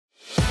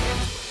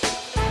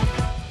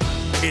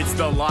It's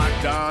the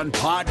Locked On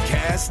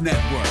Podcast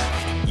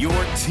Network, your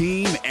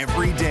team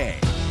every day.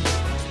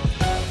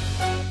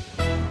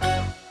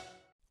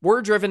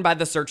 We're driven by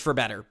the search for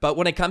better, but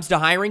when it comes to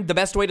hiring, the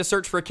best way to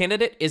search for a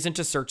candidate isn't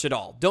to search at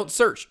all. Don't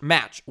search,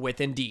 match with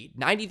Indeed.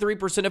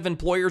 93% of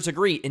employers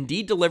agree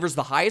Indeed delivers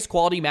the highest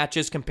quality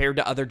matches compared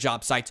to other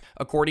job sites,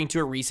 according to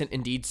a recent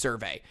Indeed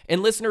survey.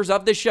 And listeners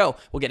of this show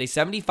will get a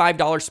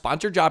 $75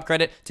 sponsored job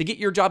credit to get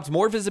your jobs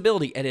more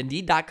visibility at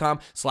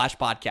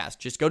Indeed.com/podcast.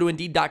 Just go to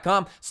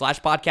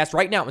Indeed.com/podcast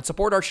right now and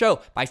support our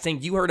show by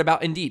saying you heard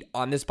about Indeed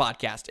on this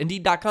podcast.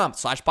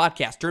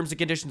 Indeed.com/podcast. Terms and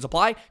conditions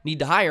apply. Need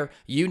to hire?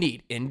 You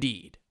need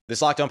Indeed.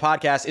 This Locked On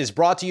Podcast is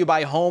brought to you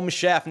by Home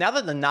Chef. Now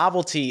that the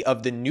novelty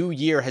of the new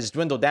year has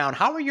dwindled down,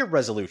 how are your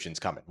resolutions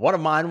coming? One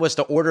of mine was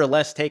to order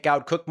less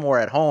takeout, cook more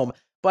at home,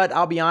 but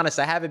I'll be honest,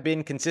 I haven't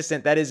been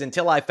consistent. That is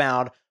until I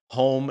found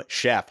Home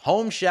Chef.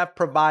 Home Chef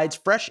provides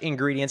fresh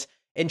ingredients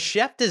and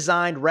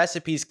chef-designed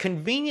recipes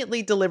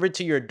conveniently delivered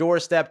to your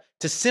doorstep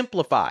to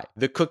simplify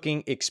the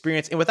cooking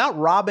experience and without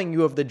robbing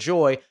you of the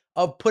joy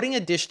of putting a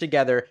dish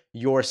together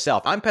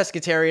yourself. I'm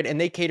pescatarian and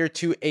they cater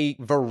to a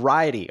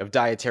variety of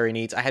dietary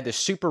needs. I had this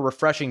super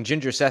refreshing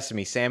ginger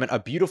sesame salmon, a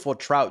beautiful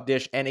trout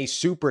dish, and a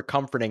super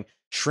comforting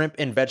shrimp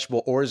and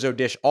vegetable orzo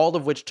dish, all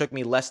of which took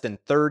me less than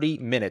 30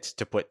 minutes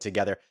to put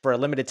together. For a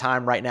limited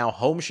time right now,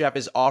 Home Chef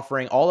is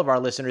offering all of our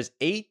listeners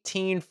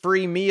 18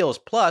 free meals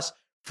plus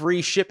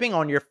free shipping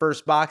on your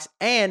first box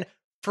and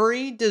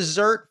free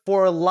dessert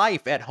for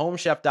life at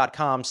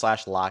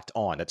homechef.com/locked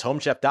on. That's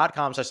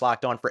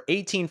homechef.com/locked on for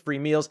 18 free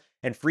meals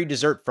and free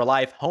dessert for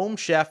life.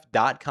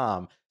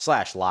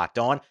 Homechef.com/locked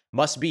on.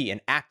 Must be an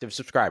active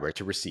subscriber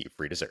to receive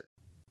free dessert.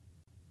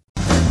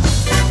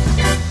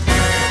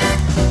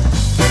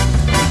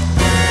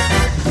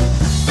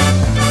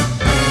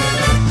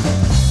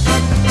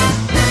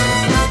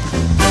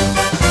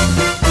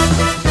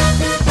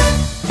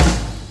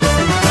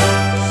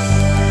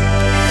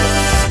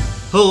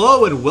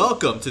 Hello and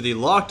welcome to the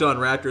Locked On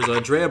Raptors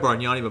Andrea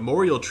Bargnani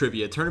Memorial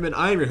Trivia Tournament.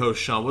 I am your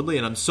host, Sean Woodley,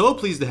 and I'm so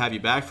pleased to have you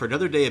back for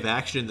another day of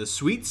action in the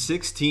Sweet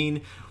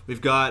 16. We've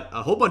got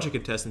a whole bunch of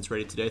contestants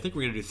ready today. I think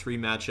we're going to do 3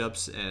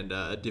 matchups and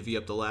divvy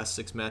up the last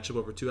 6 matchup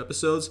over 2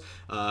 episodes.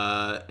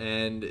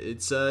 And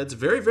it's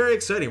very, very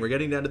exciting. We're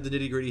getting down to the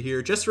nitty-gritty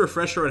here. Just a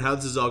refresher on how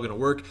this is all going to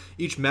work.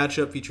 Each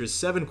matchup features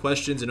 7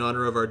 questions in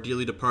honor of our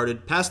dearly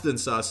departed pasta and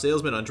sauce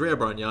salesman, Andrea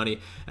Bargnani.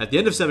 At the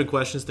end of 7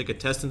 questions, the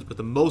contestant with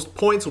the most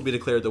points will be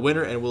declared the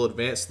winner and will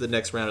advance to the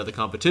next round of the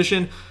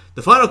competition.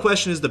 The final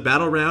question is the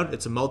battle round.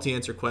 It's a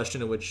multi-answer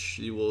question in which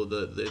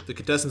the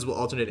contestants will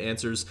alternate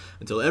answers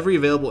until every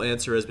available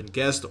answer has been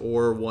guessed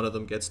or one of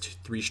them gets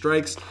 3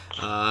 strikes.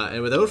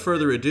 And without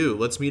further ado,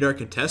 let's meet our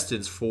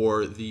contestants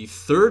for the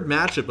third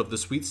matchup of the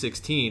Sweet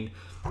 16.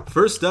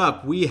 First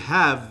up, we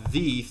have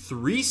the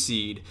 3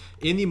 seed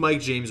in the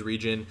Mike James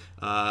region,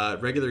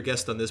 regular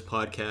guest on this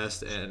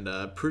podcast, and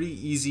a pretty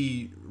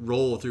easy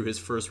roll through his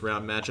first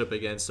round matchup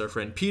against our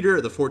friend Peter,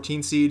 the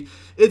 14 seed.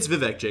 It's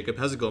Vivek Jacob.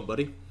 How's it going,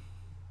 buddy?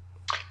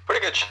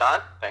 Pretty good,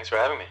 Sean. Thanks for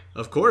having me.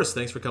 Of course.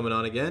 Thanks for coming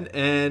on again.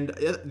 And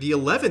the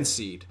 11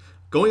 seed,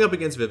 going up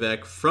against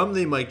Vivek from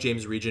the Mike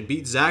James region,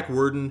 beat Zach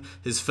Worden,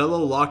 his fellow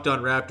Locked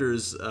On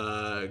Raptors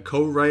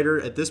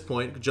co-writer at this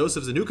point.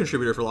 Joseph's a new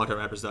contributor for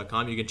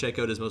LockedOnRaptors.com. You can check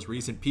out his most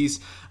recent piece,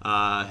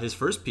 his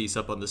first piece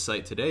up on the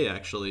site today,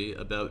 actually,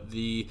 about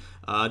the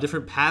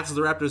different paths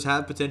the Raptors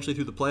have potentially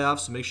through the playoffs,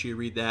 so make sure you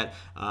read that.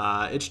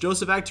 It's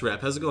Joseph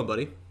Actorap. How's it going,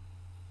 buddy?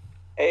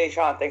 Hey,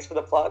 Sean, thanks for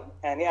the plug.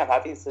 And yeah, I'm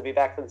happy to be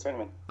back for the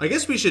tournament. I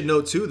guess we should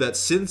note, too, that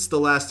since the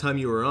last time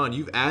you were on,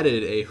 you've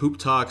added a Hoop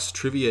Talks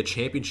Trivia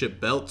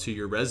Championship belt to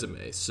your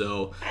resume.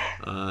 So,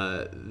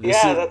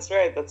 that's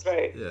right.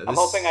 Yeah, I'm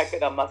hoping I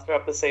could muster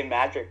up the same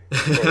magic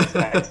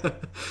tonight.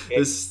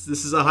 This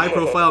is a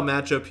high-profile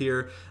matchup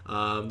here.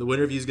 The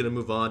winner of you is going to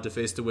move on to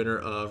face the winner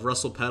of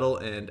Russell Peddle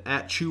and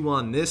at Chew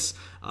on This.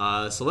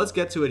 So let's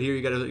get to it here.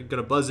 You're going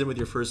to buzz in with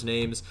your first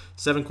names.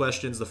 7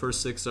 questions. The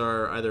first 6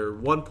 are either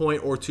 1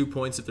 point or 2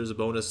 points. If there's a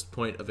bonus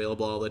point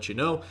available, I'll let you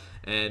know.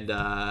 And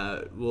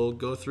we'll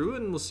go through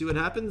and we'll see what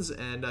happens.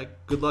 And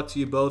good luck to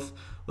you both.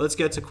 Let's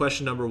get to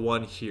question number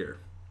 1 here.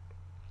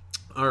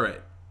 All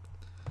right.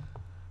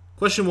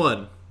 Question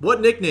 1. What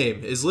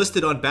nickname is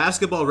listed on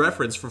Basketball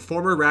Reference for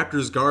former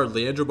Raptors guard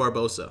Leandro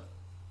Barbosa?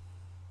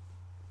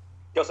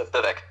 Joseph.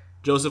 Vivek.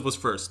 Joseph was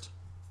first.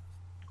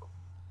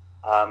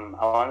 I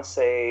want to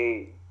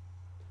say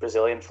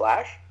Brazilian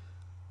Flash.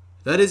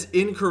 That is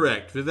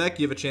incorrect. Vivek,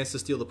 you have a chance to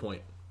steal the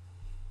point.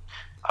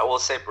 I will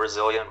say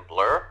Brazilian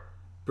Blur.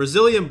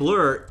 Brazilian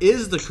Blur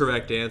is the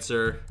correct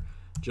answer.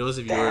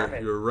 Joseph, you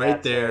were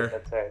right there.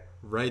 That's right.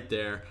 Right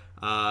there.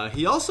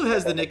 He also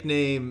has the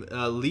nickname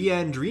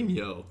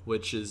Leandrinho,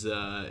 which is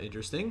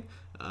interesting.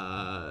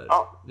 Yeah,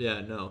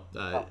 no.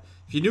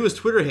 If you knew his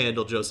Twitter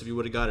handle, Joseph, you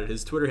would have got it.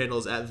 His Twitter handle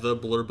is at the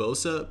Blur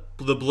Barbosa.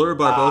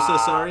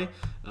 Sorry.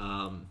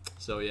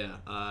 So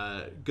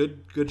yeah,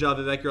 good job,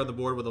 Vivek. You're on the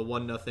board with a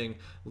 1-0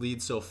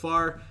 lead so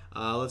far.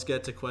 Let's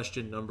get to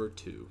question number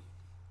 2.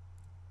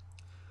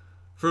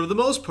 For the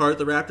most part,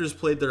 the Raptors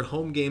played their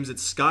home games at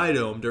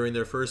Skydome during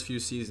their first few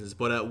seasons,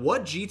 but at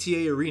what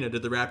GTA arena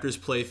did the Raptors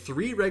play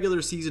 3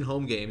 regular season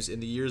home games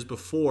in the years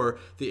before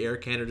the Air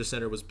Canada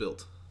Centre was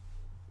built?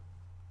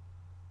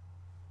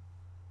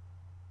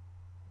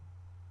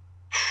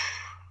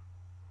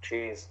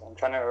 Jeez, I'm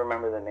trying to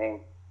remember the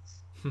name.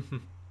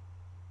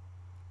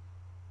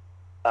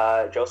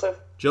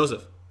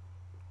 Joseph?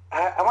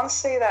 I want to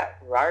say that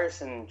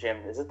Ryerson Gym.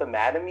 Is it the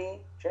Madame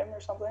Gym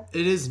or something?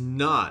 It is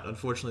not.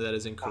 Unfortunately, that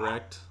is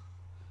incorrect.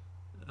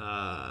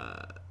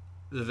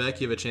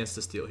 Vivek, you have a chance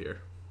to steal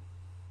here.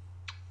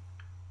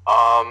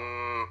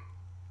 I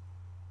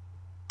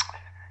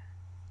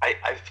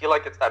feel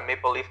like it's that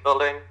Maple Leaf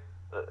building,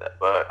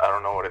 but I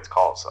don't know what it's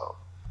called, so...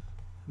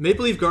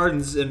 Maple Leaf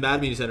Gardens and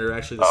Madame Center are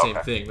actually the same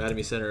thing.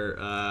 Madame Center.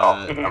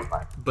 Never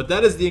mind. But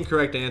that is the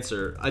incorrect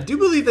answer. I do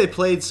believe they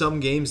played some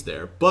games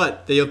there,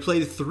 but they have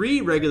played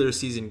 3 regular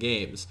season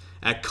games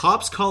at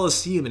Copps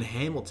Coliseum in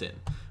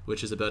Hamilton,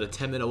 which is about a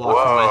 10-minute walk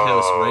from my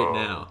house right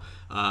now.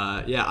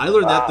 I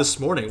learned that this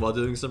morning while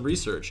doing some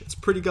research. It's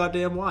pretty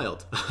goddamn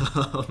wild.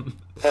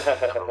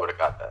 Never would have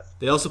got that.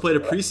 They also played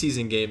a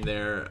preseason game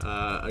there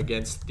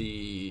against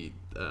the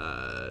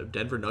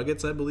Denver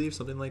Nuggets, I believe,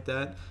 something like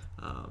that.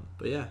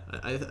 But yeah,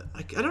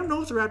 I don't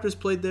know if the Raptors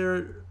played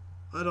there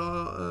at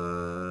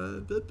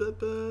all.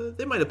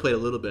 They might have played a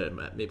little bit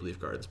at Maple Leaf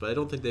Gardens, but I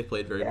don't think they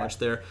played very much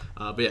there.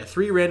 But yeah,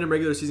 3 random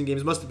regular season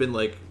games. Must have been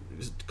like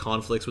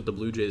conflicts with the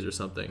Blue Jays or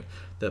something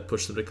that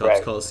pushed them to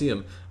Copps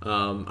Coliseum.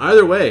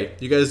 Either way,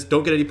 you guys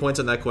don't get any points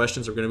on that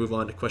question, so we're going to move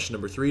on to question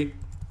number 3.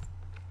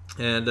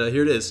 And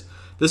here it is.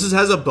 This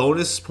has a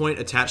bonus point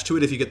attached to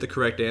it if you get the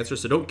correct answer,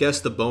 so don't guess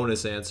the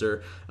bonus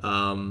answer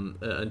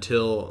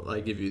until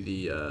I give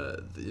you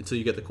until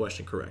you get the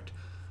question correct.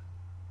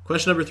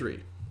 Question number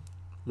 3.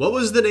 What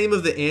was the name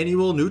of the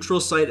annual neutral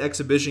site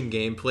exhibition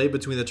game played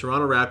between the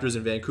Toronto Raptors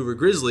and Vancouver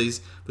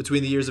Grizzlies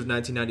between the years of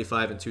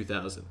 1995 and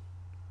 2000?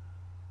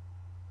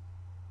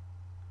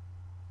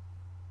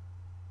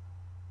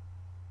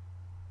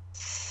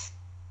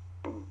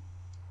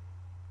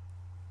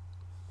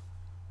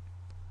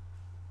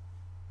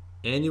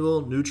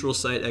 Annual neutral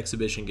site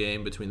exhibition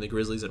game between the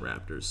Grizzlies and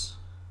Raptors.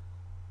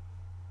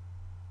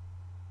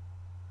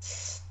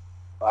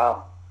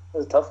 Wow, that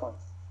was a tough one.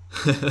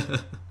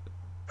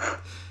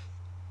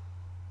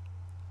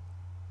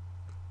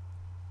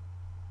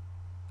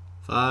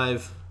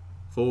 5,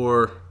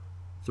 4,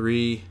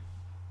 3,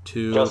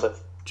 2.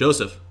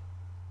 Joseph.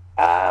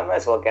 I might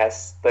as well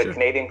guess. The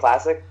Canadian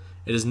Classic?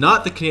 It is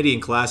not the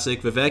Canadian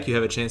Classic. Vivek, you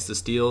have a chance to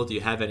steal. Do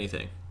you have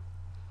anything?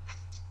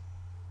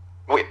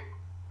 Wait.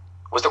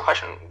 Was the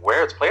question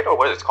where it's played or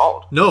what it's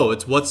called? No,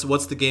 it's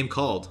what's the game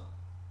called?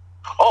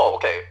 Oh,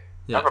 okay.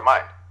 Yeah. Never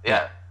mind.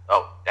 Yeah.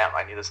 Oh, damn!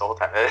 I knew this the whole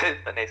time.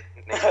 The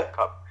Naismith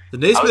Cup. The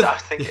Naismith.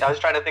 I was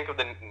trying to think of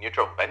the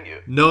neutral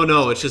venue.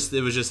 No. It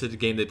was just a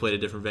game they played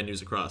at different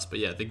venues across. But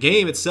yeah, the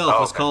game itself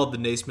was called the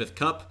Naismith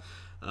Cup.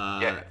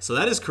 So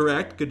that is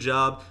correct. Good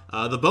job.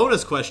 The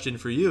bonus question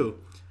for you,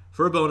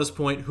 for a bonus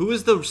point: who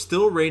is the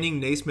still reigning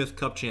Naismith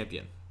Cup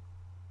champion?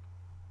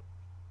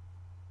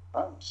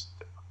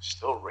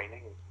 Still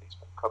reigning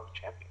Naismith Cup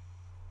champion.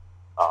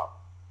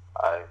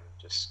 I'm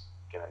just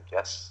gonna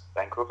guess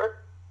Vancouver.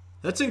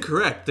 That's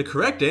incorrect. The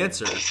correct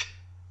answer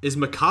is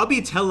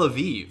Maccabi Tel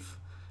Aviv.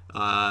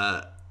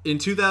 In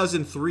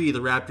 2003, the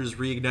Raptors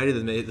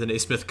reignited the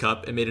Naismith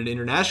Cup and made an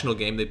international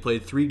game. They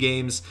played 3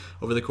 games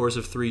over the course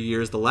of 3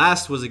 years. The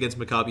last was against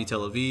Maccabi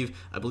Tel Aviv.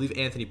 I believe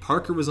Anthony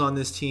Parker was on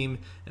this team,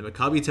 and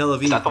Maccabi Tel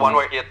Aviv... Is that the one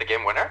where he hit the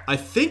game winner? I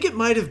think it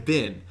might have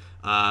been.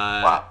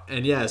 Wow.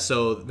 And yeah,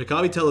 so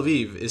Maccabi Tel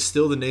Aviv is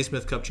still the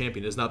Naismith Cup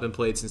champion. It has not been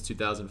played since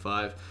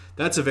 2005.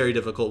 That's a very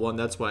difficult one.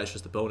 That's why it's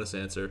just a bonus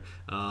answer.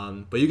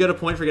 But you get a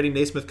point for getting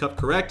Naismith Cup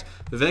correct.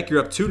 Vivek,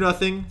 you're up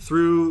 2-0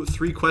 through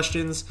 3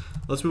 questions.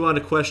 Let's move on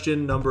to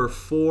question number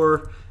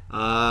 4.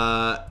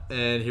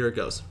 And here it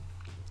goes.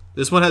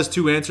 This one has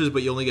 2 answers,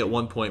 but you only get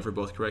 1 point for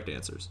both correct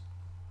answers.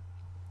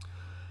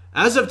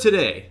 As of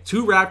today,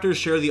 2 Raptors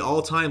share the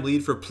all-time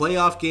lead for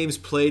playoff games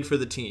played for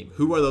the team.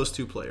 Who are those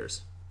 2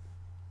 players?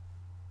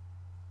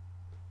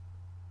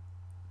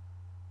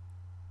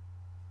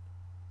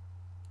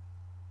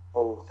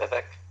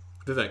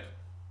 Vivek.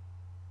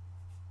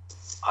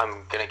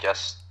 I'm gonna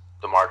guess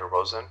DeMar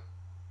DeRozan.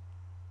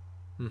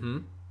 Mm-hmm.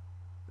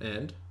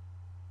 And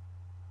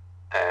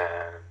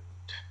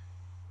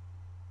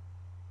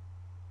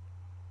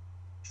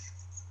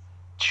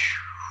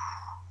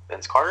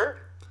Vince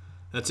Carter?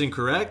 That's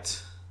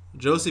incorrect.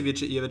 Joseph,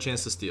 you have a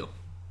chance to steal.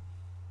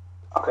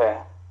 Okay.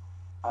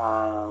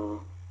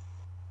 I'll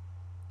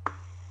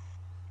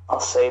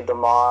say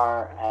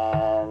DeMar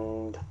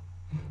and...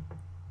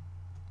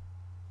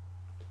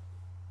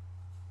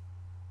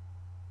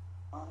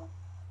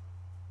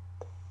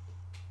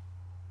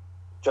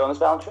 Jonas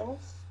Valanciunas?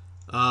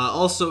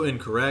 Also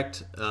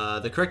incorrect.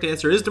 The correct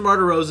answer is DeMar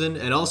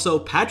DeRozan and also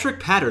Patrick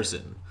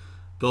Patterson.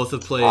 Both have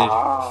played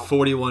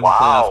 41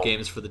 playoff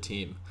games for the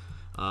team.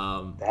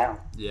 Damn.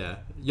 Yeah.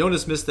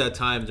 Jonas missed that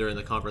time during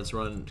the conference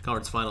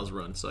finals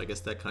run, so I guess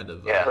that kind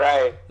of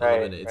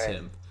eliminates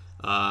him.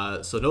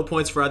 So no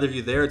points for either of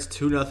you there. It's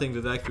 2-0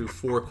 Vivek through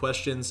 4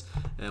 questions.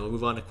 And we'll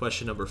move on to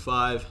question number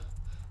 5.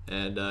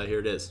 And here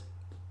it is.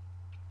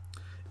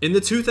 In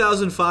the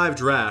 2005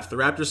 draft, the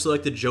Raptors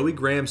selected Joey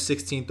Graham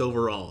 16th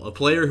overall, a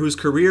player whose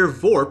career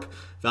VORP,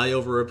 value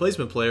over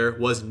replacement player,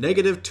 was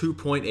negative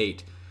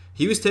 2.8.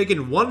 He was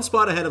taken one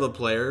spot ahead of a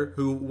player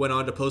who went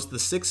on to post the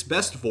 6th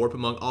best VORP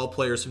among all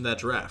players from that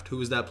draft. Who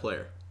was that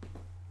player?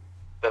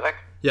 Vivek?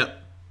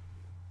 Yep.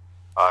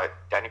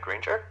 Danny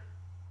Granger?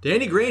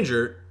 Danny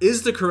Granger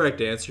is the correct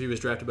answer. He was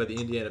drafted by the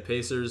Indiana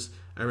Pacers.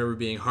 I remember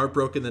being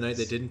heartbroken the night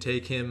they didn't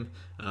take him.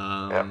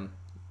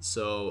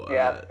 So,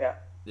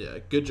 yeah,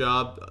 good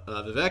job,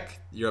 Vivek.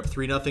 You're up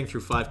 3-0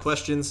 through 5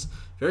 questions.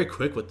 Very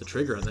quick with the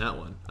trigger on that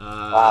one.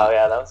 Wow,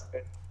 yeah, that was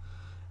good.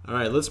 All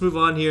right, let's move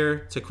on here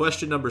to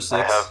question number 6.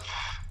 I have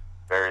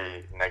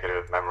very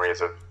negative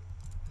memories of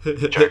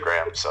Joe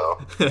Graham,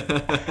 so.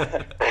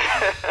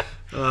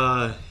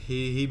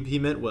 He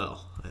meant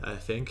well, I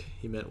think.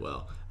 He meant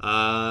well.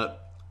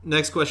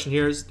 Next question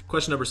here is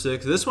question number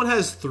 6. This one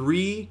has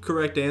 3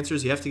 correct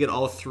answers. You have to get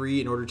all 3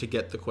 in order to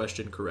get the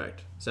question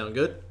correct. Sound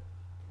good?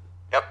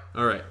 Yep.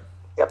 All right.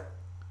 Yep.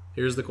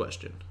 Here's the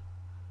question.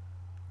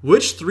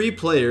 Which 3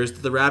 players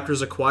did the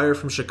Raptors acquire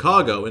from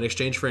Chicago in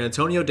exchange for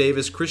Antonio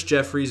Davis, Chris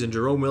Jeffries, and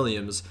Jerome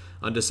Williams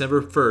on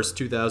December 1st,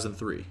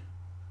 2003?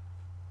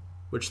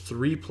 Which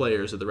 3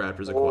 players did the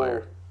Raptors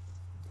acquire?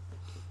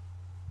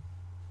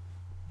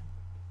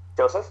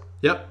 Joseph?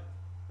 Yep.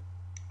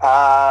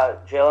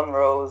 Jalen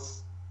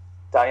Rose,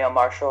 Daniel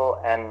Marshall,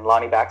 and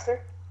Lonnie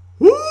Baxter?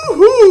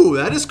 Woohoo!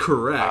 That is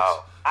correct.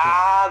 Wow.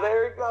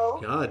 There we go.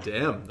 God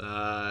damn.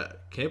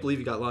 Can't believe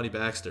you got Lonnie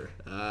Baxter.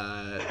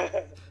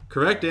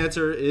 Correct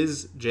answer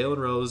is Jalen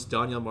Rose,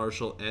 Daniel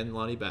Marshall, and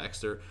Lonnie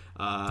Baxter.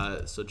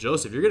 So,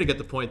 Joseph, you're going to get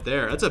the point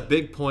there. That's a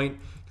big point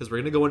because we're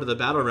going to go into the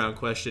battle round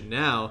question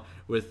now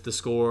with the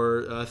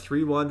score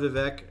 3-1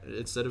 Vivek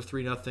instead of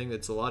 3-0.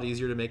 It's a lot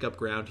easier to make up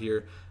ground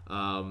here.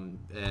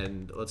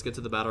 And let's get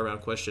to the battle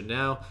round question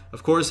now.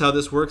 Of course, how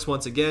this works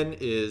once again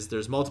is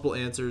there's multiple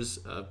answers.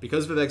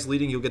 Because Vivek's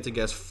leading, you'll get to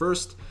guess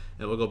first,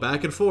 and we'll go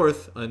back and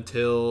forth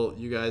until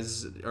you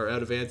guys are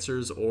out of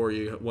answers or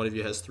one of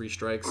you has 3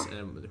 strikes,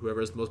 and whoever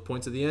has the most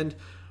points at the end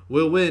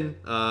will win.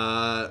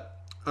 All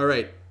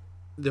right,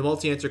 the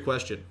multi-answer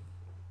question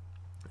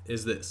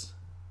is this.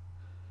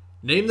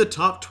 Name the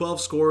top 12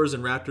 scorers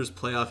in Raptors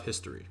playoff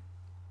history.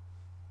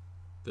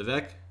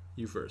 Vivek,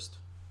 you first.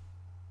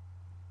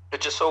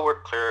 But just so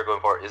we're clear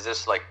going forward, is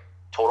this like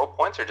total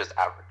points or just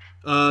average?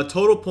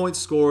 Total points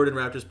scored in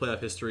Raptors playoff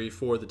history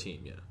for the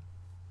team, yeah.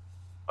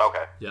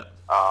 Okay. Yeah.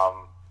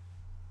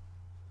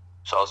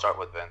 So I'll start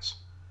with Vince.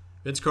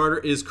 Vince Carter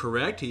is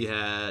correct. He's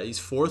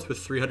 4th with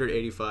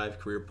 385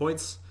 career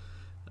points.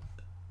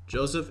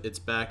 Joseph, it's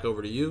back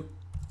over to you.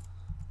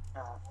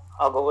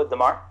 I'll go with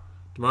DeMar.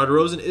 DeMar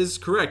DeRozan is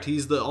correct.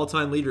 He's the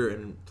all-time leader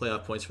in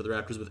playoff points for the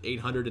Raptors with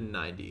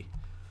 890.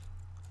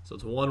 So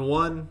it's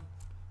 1-1.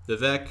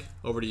 Vivek,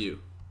 over to you.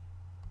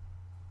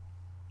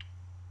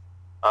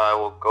 I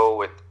will go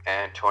with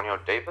Antonio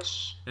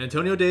Davis.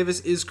 Antonio Davis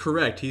is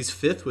correct. He's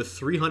 5th with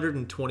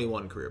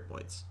 321 career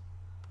points.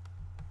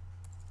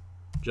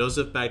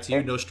 Joseph, back to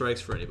you. No strikes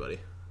for anybody.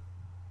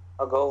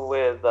 I'll go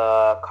with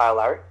Kyle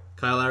Lowry.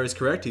 Kyle Lowry is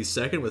correct. He's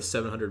 2nd with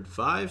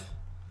 705.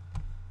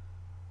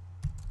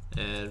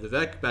 And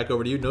Vivek, back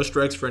over to you. No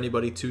strikes for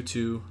anybody.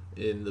 2-2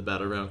 in the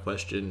battle round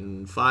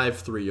question.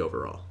 5-3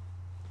 overall.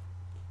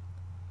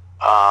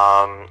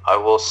 I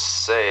will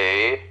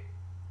say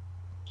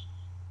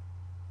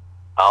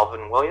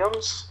Alvin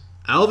Williams.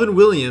 Alvin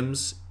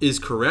Williams is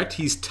correct.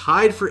 He's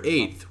tied for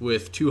 8th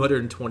with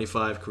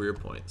 225 career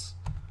points.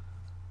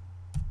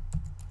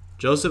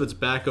 Joseph, it's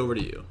back over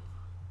to you.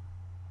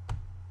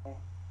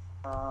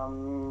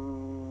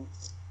 I'll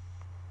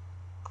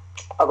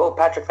go with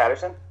Patrick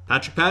Patterson.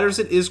 Patrick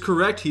Patterson is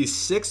correct. He's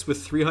 6th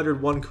with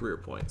 301 career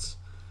points.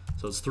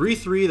 So it's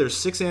 3-3. There's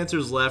 6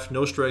 answers left.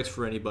 No strikes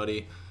for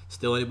anybody.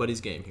 Still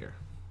anybody's game here.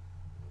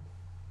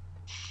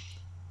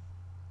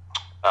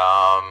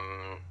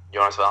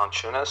 Jonas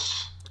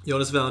Valanciunas.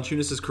 Jonas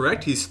Valanciunas is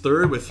correct. He's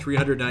 3rd with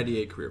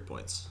 398 career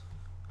points,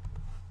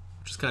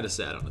 which is kind of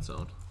sad on its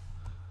own.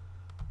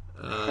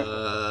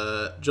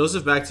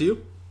 Joseph, back to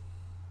you.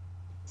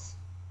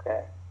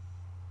 Okay.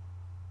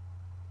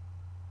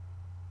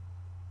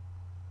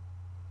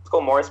 Let's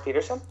go Morris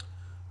Peterson.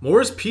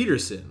 Morris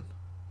Peterson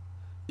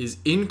is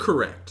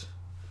incorrect.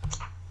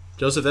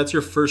 Joseph, that's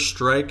your first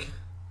strike.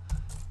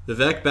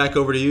 Vivek, back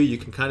over to you. You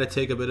can kind of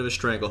take a bit of a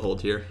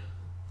stranglehold here.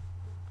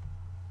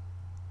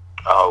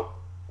 Oh,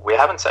 we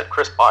haven't said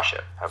Chris Bosh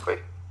yet, have we?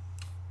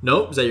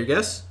 No, is that your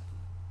guess?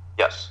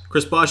 Yes.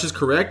 Chris Bosh is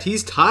correct.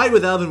 He's tied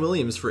with Alvin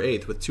Williams for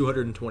 8th with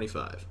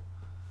 225.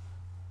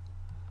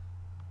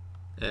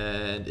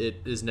 And it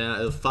is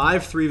now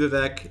 5-3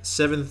 Vivek,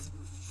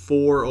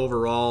 7-4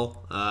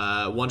 overall.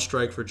 1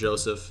 strike for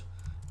Joseph.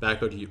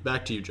 Back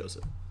to you,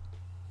 Joseph.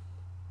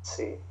 Let's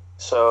see.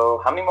 So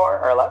how many more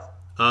are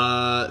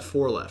left?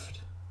 4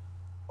 left.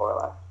 4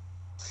 left.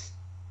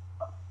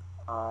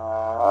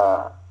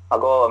 I'll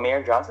go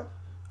Amir Johnson.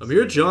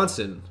 Amir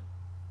Johnson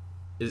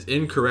is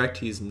incorrect.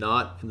 He's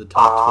not in the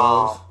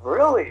top 12.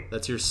 Really?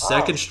 That's your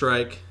second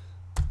strike.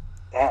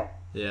 Damn.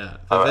 Yeah.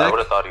 I Vivek, would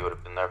have thought he would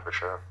have been there for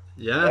sure.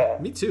 yeah,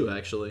 me too,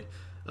 actually.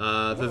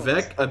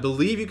 Vivek, I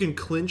believe you can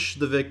clinch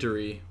the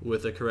victory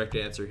with a correct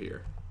answer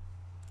here.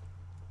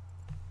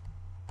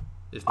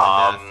 If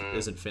my math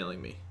isn't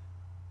failing me.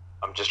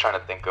 I'm just trying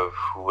to think of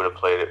who would have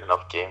played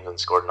enough games and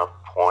scored enough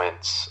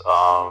points.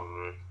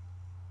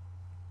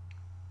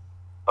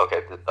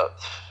 Okay,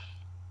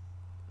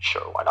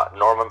 sure, why not?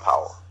 Norman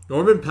Powell.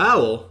 Norman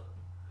Powell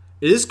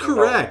is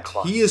correct.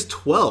 He is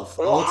 12th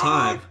all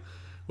time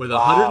with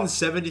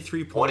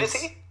 173 points. What is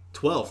he?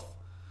 12th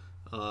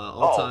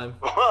all time.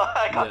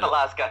 I got the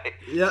last guy.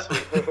 Yeah.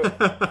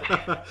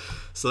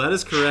 So that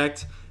is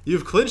correct.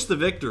 You've clinched the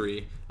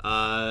victory.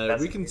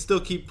 We can still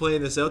keep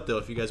playing this out, though,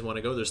 if you guys want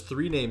to go. There's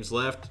 3 names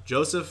left.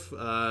 Joseph,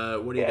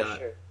 what do you got?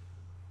 Sure.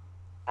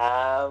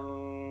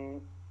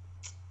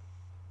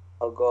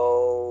 I'll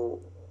go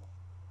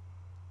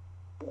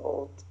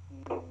old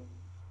team.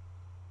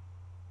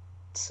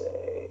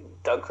 Say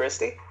Doug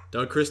Christie.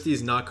 Doug Christie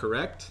is not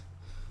correct.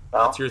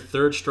 No? That's your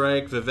third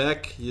strike.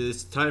 Vivek,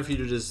 it's time for you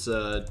to just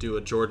do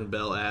a Jordan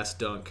Bell ass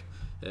dunk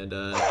and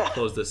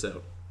close this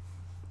out.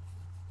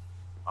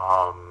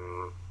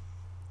 I'm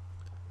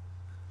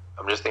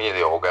just thinking of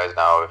the old guys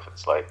now. If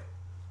it's like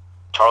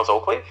Charles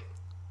Oakley?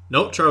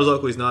 Nope, Charles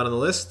Oakley's not on the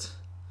list.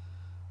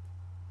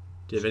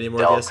 Do you have any more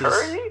Del guesses?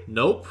 Curry?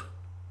 Nope.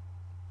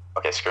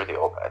 Okay, screw the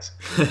old guys.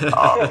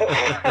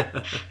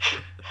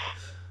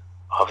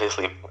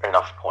 Obviously,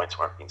 enough points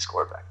weren't being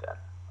scored back then.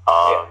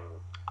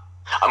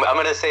 I'm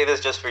going to say this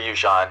just for you,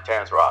 Sean.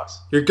 Terrence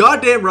Ross. You're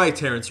goddamn right,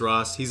 Terrence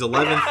Ross. He's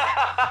 11th.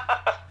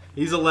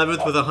 He's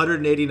 11th with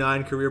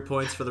 189 career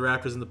points for the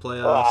Raptors in the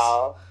playoffs.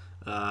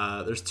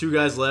 Wow. There's 2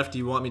 guys left. Do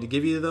you want me to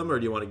give you them, or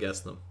do you want to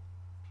guess them?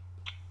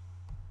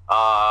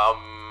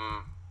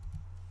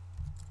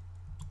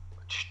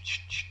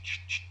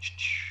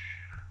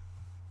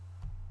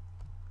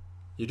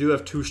 You do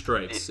have 2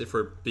 strikes if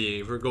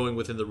we're going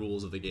within the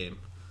rules of the game.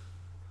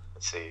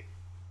 Let's see.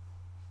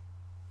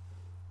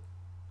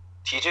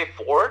 TJ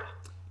Ford?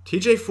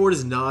 TJ Ford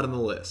is not on the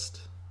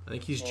list. I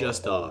think he's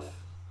just off.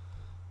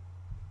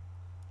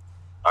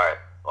 All right.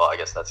 Well, I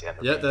guess that's the end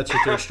of it. Yeah, that's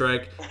your 3rd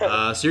strike.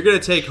 So you're going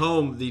to take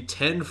home the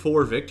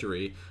 10-4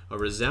 victory, a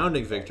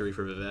resounding victory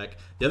for Vivek.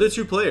 The other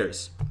 2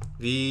 players,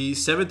 the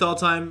 7th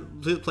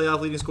all-time playoff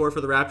leading scorer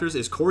for the Raptors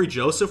is Corey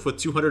Joseph with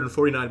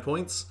 249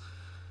 points.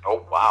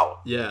 Oh, wow.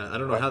 Yeah, I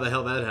don't know how the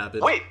hell that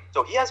happened. Wait,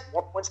 so he has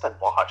more points than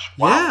Bosch.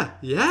 Wow.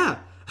 Yeah.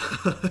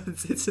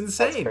 it's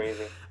insane. That's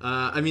crazy.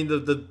 I mean,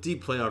 the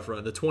deep playoff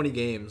run, the 20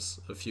 games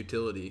of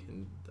futility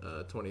in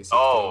 2016,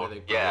 Oh, I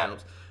think yeah.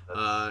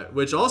 helps.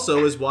 Which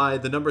also is why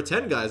the number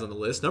 10 guy's on the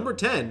list. Number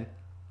 10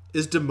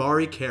 is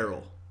DeMarre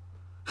Carroll.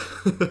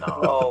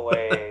 No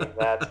way.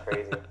 That's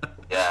crazy.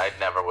 Yeah, I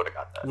never would have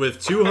got that.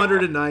 With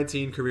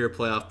 219 career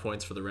playoff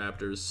points for the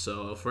Raptors.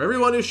 So for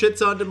everyone who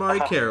shits on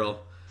DeMarre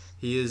Carroll,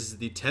 he is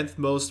the 10th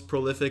most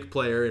prolific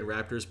player in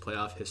Raptors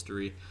playoff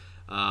history.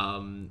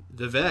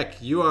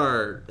 Vivek, you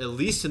are at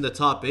least in the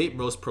top 8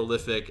 most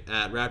prolific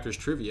at Raptors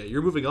trivia.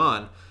 You're moving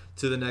on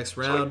to the next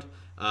round.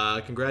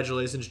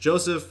 Congratulations,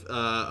 Joseph.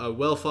 A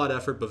well-fought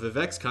effort, but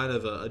Vivek's kind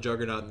of a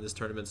juggernaut in this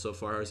tournament so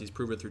far, as he's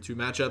proven through 2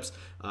 matchups.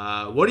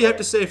 What do you have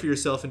to say for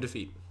yourself in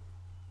defeat?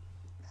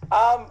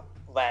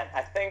 Man,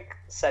 I think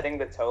setting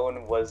the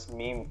tone was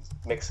me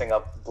mixing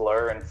up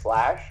Blur and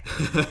Flash.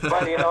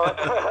 But you know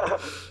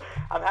what?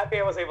 I'm happy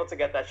I was able to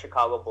get that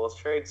Chicago Bulls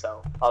trade,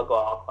 so I'll go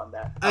off on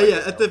that.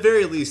 Yeah, at the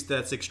very least,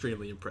 that's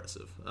extremely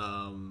impressive.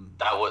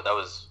 That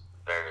was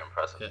very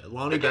impressive. Yeah,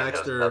 Lonnie Again,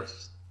 Baxter. That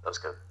was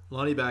good.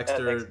 Lonnie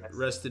Baxter, thanks.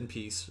 rest in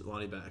peace,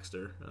 Lonnie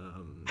Baxter.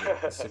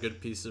 It's a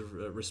good piece of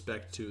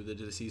respect to the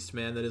deceased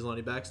man that is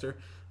Lonnie Baxter.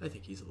 I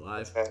think he's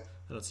alive. Okay.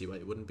 I don't see why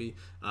he wouldn't be.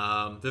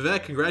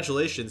 Vivek,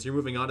 congratulations. You're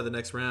moving on to the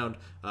next round.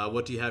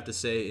 What do you have to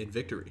say in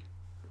victory?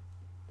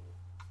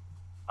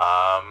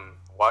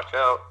 Watch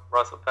out,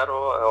 Russell Pettle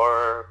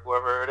or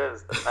whoever it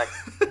is that's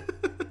next.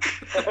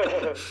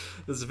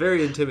 This is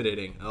very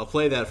intimidating. I'll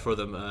play that for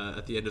them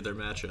at the end of their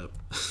matchup.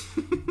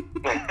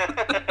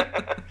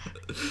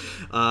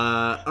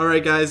 All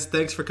right, guys.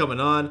 Thanks for coming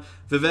on.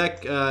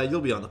 Vivek, you'll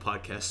be on the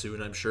podcast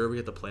soon, I'm sure. We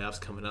get the playoffs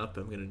coming up.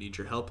 I'm going to need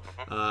your help.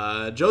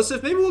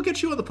 Joseph, maybe we'll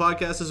get you on the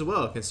podcast as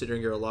well,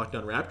 considering you're a Locked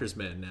On Raptors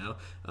man now.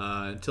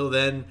 Until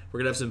then, we're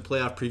going to have some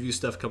playoff preview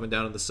stuff coming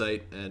down on the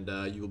site,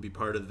 and you will be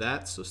part of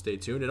that, so stay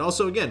tuned. And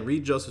also, again,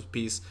 read Joseph's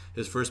piece,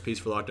 his first piece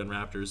for Locked On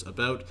Raptors,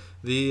 about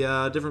the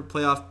different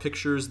playoff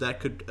pictures that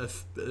could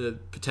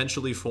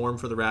potentially form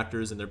for the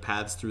Raptors and their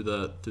paths through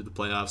the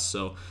playoffs.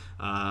 So,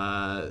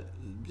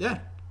 yeah,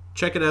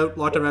 check it out,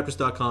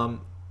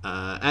 lockedonraptors.com.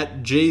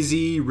 At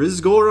JZ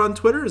Rizgor on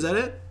Twitter, is that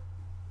it?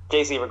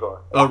 JZ Rigor.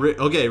 Oh,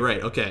 okay,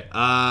 right, okay.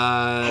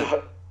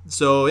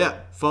 So, yeah,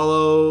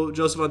 follow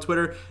Joseph on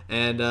Twitter,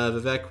 and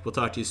Vivek, we'll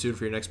talk to you soon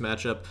for your next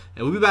matchup.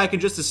 And we'll be back in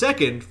just a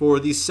second for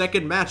the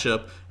second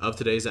matchup of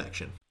today's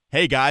action.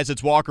 Hey guys,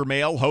 it's Walker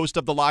Mail, host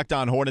of the Locked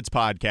On Hornets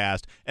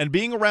podcast, and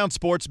being around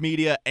sports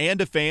media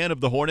and a fan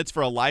of the Hornets for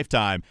a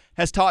lifetime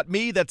has taught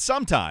me that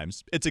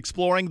sometimes it's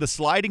exploring the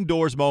sliding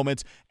doors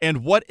moments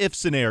and what-if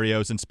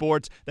scenarios in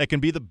sports that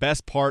can be the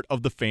best part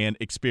of the fan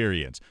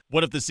experience.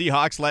 What if the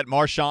Seahawks let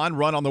Marshawn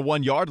run on the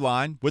 1-yard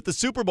line with the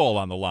Super Bowl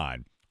on the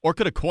line? Or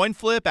could a coin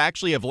flip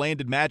actually have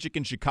landed Magic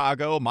in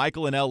Chicago,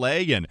 Michael in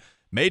L.A., and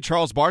made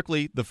Charles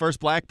Barkley the first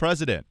black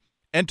president?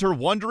 Enter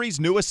Wondery's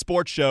newest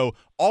sports show,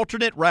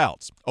 Alternate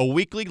Routes, a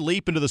weekly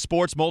leap into the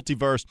sports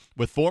multiverse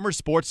with former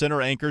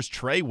SportsCenter anchors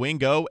Trey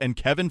Wingo and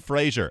Kevin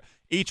Frazier.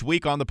 Each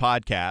week on the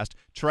podcast,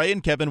 Trey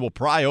and Kevin will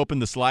pry open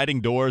the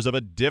sliding doors of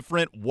a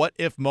different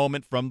what-if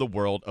moment from the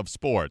world of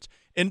sports.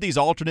 In these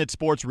alternate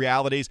sports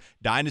realities,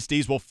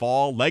 dynasties will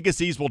fall,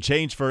 legacies will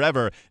change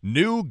forever,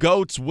 new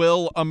GOATs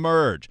will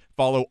emerge.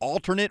 Follow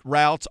Alternate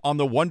Routes on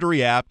the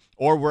Wondery app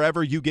or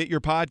wherever you get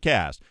your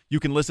podcast. You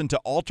can listen to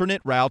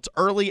Alternate Routes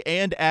early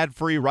and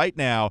ad-free right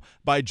now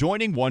by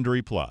joining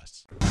Wondery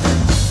Plus.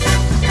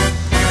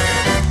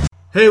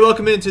 Hey,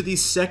 welcome into the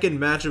second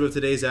matchup of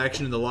today's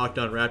action in the Locked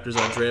On Raptors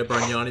Andrea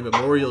Bargnani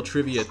Memorial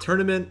Trivia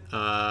Tournament.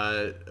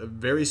 A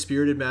very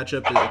spirited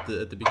matchup at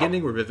the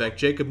beginning where Vivek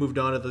Jacob moved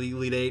on to the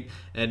Elite Eight.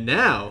 And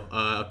now,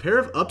 a pair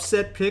of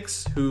upset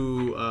picks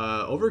who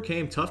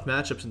overcame tough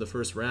matchups in the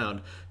first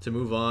round to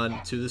move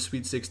on to the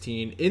Sweet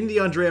 16 in the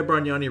Andrea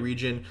Bargnani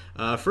region.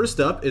 First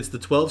up, it's the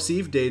 12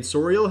 seed Dave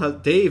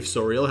Sorial. Dave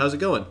Sorial, how's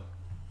it going?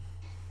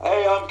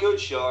 Hey, I'm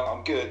good, Sean.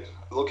 I'm good.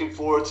 Looking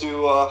forward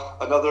to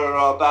another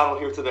battle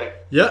here today.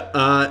 Yeah,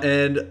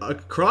 and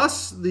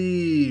across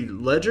the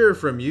ledger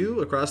from you,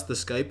 across the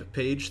Skype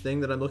page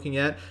thing that I'm looking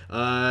at,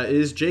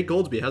 is Jake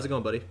Goldsby. How's it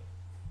going, buddy?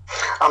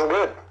 I'm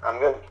good.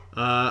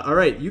 All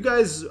right, you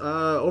guys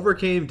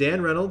overcame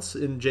Dan Reynolds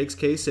in Jake's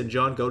case and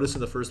John Godis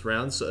in the first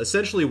round, so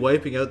essentially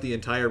wiping out the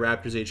entire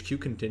Raptors HQ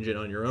contingent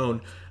on your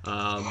own.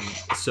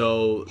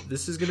 So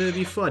this is going to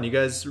be fun. You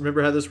guys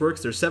remember how this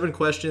works? There's 7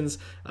 questions.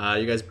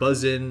 You guys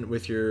buzz in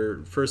with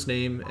your first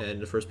name, and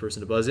the first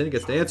person to buzz in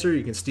gets the answer.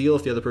 You can steal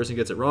if the other person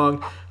gets it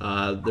wrong.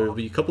 There will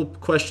be a couple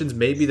questions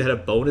maybe that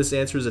have bonus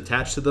answers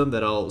attached to them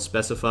that I'll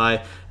specify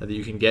that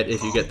you can get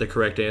if you get the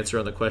correct answer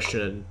on the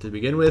question to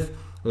begin with.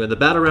 And then the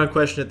battle round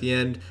question at the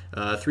end,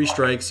 3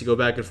 strikes, you go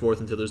back and forth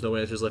until there's no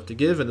answers left to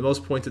give, and the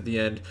most points at the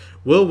end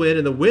will win,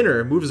 and the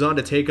winner moves on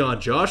to take on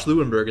Josh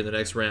Lewenberg in the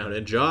next round,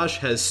 and Josh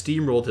has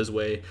steamrolled his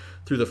way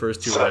through the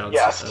first 2 rounds.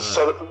 Yes,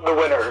 so the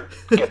winner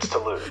gets to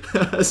lose.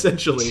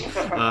 Essentially.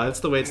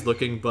 That's the way it's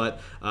looking, but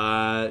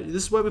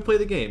this is why we play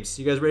the games.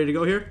 You guys ready to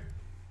go here?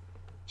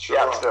 Sure.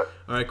 Yeah, let's do it.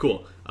 All right,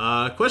 cool.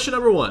 Question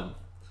number 1.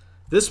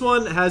 This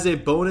one has a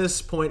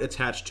bonus point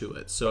attached to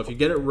it, so if you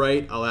get it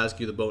right, I'll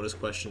ask you the bonus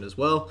question as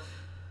well.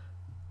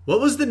 What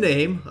was the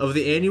name of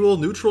the annual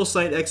neutral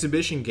site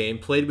exhibition game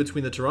played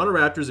between the Toronto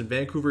Raptors and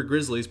Vancouver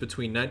Grizzlies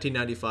between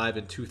 1995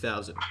 and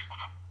 2000?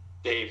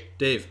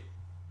 Dave.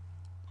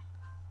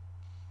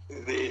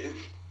 The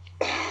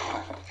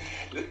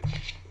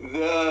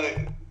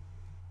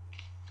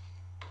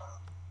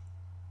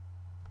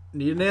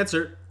Need an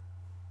answer.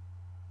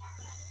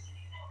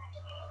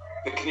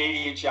 The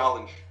Canadian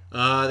Challenge.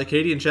 The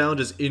Canadian Challenge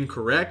is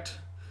incorrect.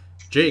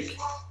 Jake,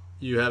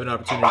 you have an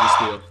opportunity to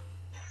steal.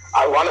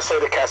 I want to say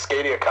the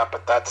Cascadia Cup,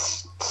 but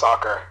that's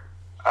soccer.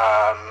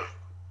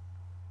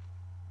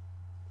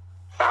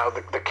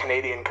 The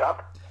Canadian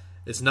Cup?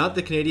 It's not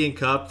the Canadian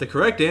Cup. The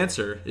correct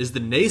answer is the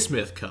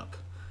Naismith Cup,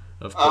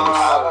 of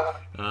course.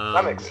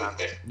 That makes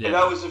sense. Yeah. And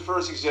that was the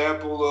first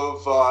example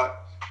of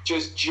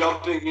just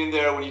jumping in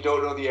there when you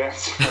don't know the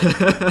answer.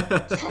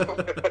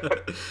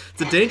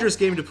 It's a dangerous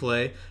game to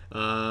play,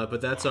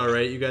 but that's all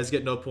right. You guys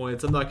get no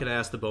points. I'm not going to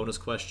ask the bonus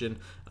question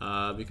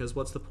because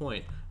what's the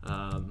point?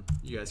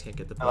 You guys can't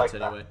get the points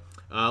anyway.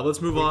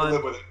 Let's move on.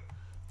 Live with it.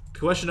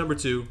 Question number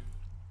 2.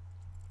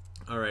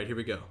 All right, here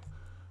we go.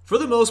 For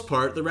the most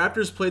part, the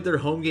Raptors played their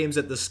home games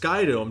at the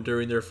Sky Dome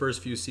during their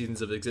first few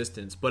seasons of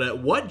existence. But at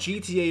what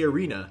GTA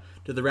arena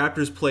did the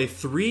Raptors play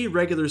 3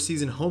 regular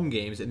season home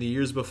games in the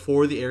years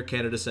before the Air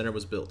Canada Centre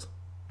was built?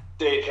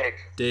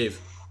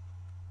 Dave.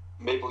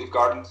 Maple Leaf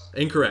Gardens.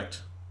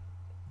 Incorrect.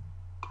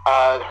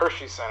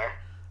 Hershey Center.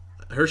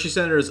 Hershey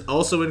Center is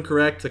also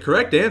incorrect. The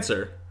correct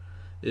answer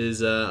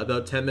is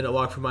about 10-minute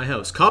walk from my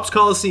house. Copps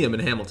Coliseum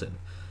in Hamilton.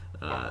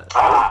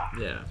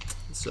 Yeah.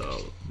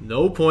 So,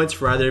 no points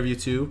for either of you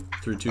two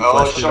through 2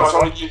 questions.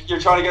 You're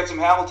trying to get some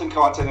Hamilton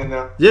content in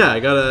there. Yeah,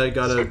 I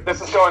gotta.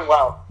 This is going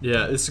well.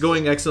 Yeah, it's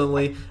going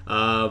excellently.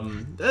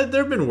 There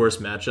have been worse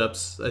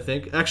matchups, I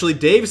think. Actually,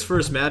 Dave's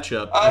first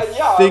matchup, I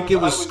think it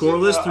was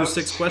scoreless through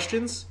 6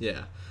 questions.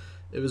 Yeah,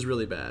 it was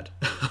really bad.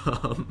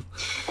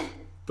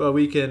 But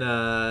we can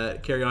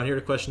carry on here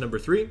to question number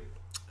 3.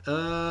 All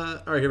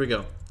right, here we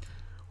go.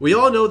 We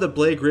all know that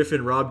Blake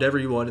Griffin robbed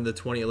everyone in the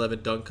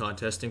 2011 dunk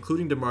contest,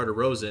 including DeMar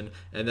DeRozan,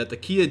 and that the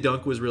Kia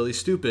dunk was really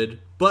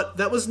stupid, but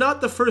that was not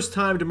the first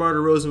time DeMar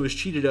DeRozan was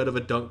cheated out of a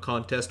dunk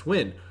contest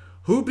win.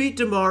 Who beat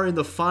DeMar in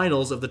the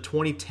finals of the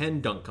 2010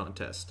 dunk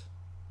contest?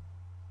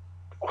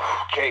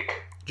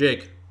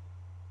 Jake.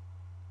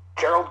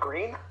 Gerald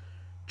Green?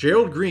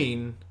 Gerald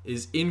Green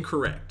is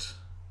incorrect.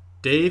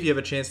 Dave, you have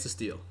a chance to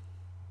steal.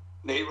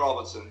 Nate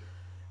Robinson.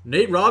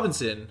 Nate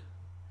Robinson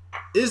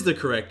is the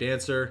correct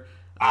answer.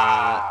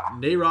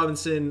 Nate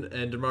Robinson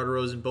and DeMar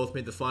DeRozan both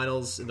made the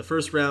finals. In the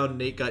first round,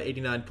 Nate got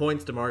 89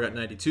 points, DeMar got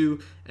 92.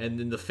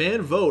 And in the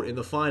fan vote in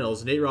the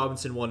finals, Nate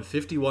Robinson won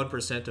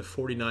 51% to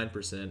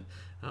 49%.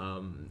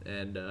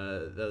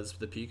 That was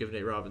the peak of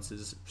Nate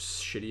Robinson's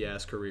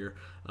shitty-ass career.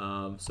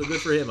 So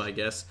good for him, I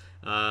guess.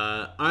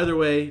 Either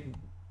way,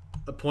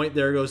 a point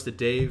there goes to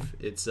Dave.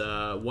 It's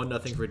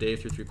 1-0 for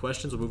Dave through 3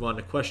 questions. We'll move on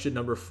to question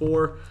number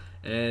 4.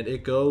 And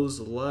it goes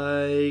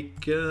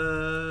like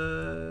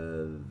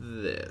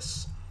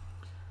this.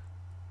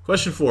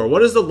 Question 4.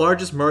 What is the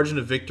largest margin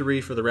of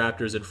victory for the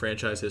Raptors in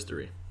franchise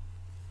history?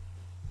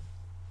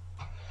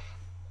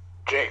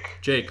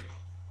 Jake.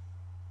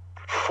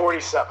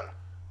 47.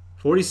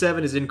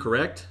 47 is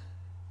incorrect.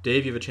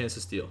 Dave, you have a chance to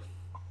steal.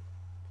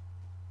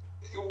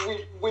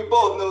 We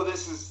both know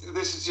this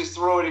is just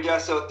throwing a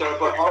guess out there,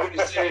 but I'm going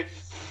to say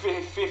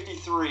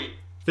 53.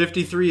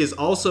 53 is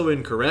also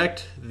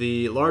incorrect.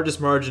 The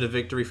largest margin of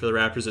victory for the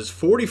Raptors is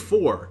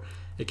 44.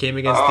 It came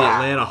against the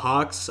Atlanta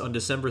Hawks on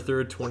December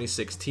 3rd,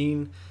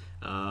 2016.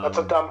 That's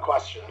a dumb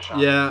question, Sean.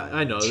 Yeah,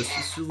 I know. This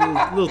is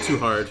a little too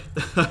hard.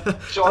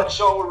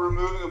 Sean, we're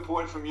removing a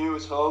point from you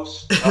as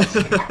host.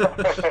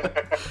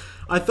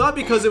 I thought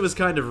because it was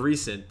kind of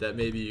recent that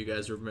maybe you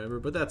guys remember,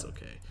 but that's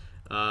okay.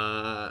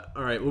 All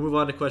right, we'll move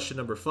on to question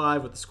number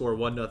 5 with the score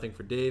 1-0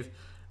 for Dave.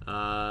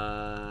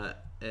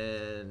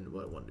 And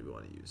what one do we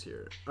want to use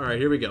here? All right,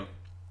 here we go.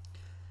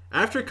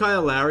 After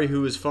Kyle Lowry,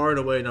 who is far and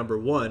away number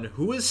 1,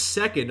 who is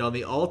second on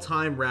the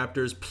all-time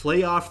Raptors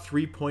playoff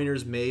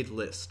three-pointers made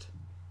list?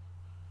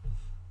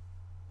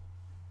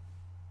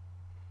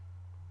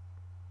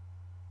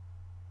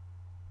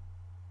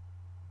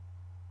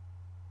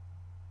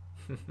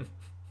 You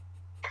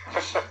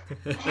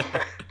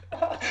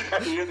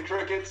hear the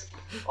crickets?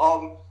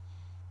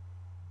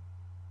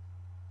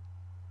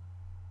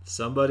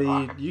 Somebody,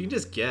 you can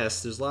just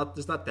guess. There's not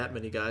that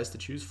many guys to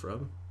choose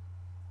from.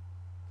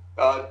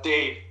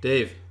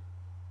 Dave.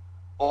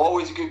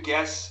 Always a good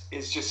guess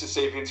is just to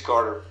say Vince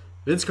Carter.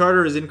 Vince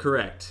Carter is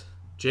incorrect.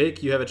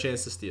 Jake, you have a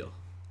chance to steal.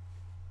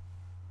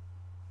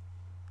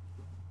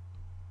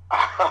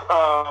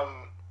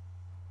 I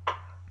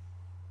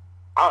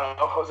don't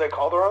know. Jose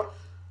Calderon?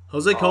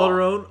 Jose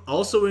Calderon,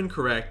 also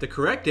incorrect. The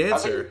correct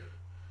answer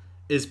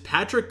is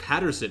Patrick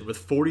Patterson with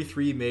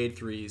 43 made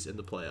threes in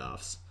the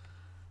playoffs.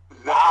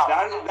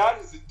 That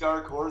is a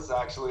dark horse,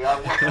 actually. I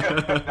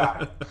wouldn't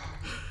that.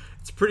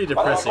 It's pretty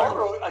depressing. I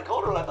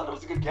thought it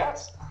was a good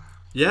guess.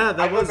 Yeah,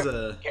 that was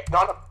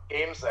not enough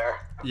games there.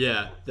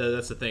 Yeah,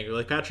 that's the thing.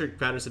 Like Patrick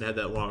Patterson had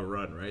that long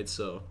run, right?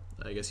 So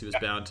I guess he was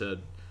bound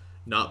to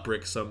not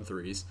brick some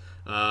threes.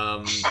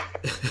 All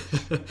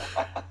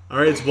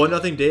right, it's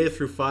 1-0 Dave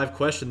through 5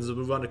 questions. We'll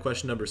move on to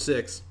question number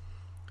 6.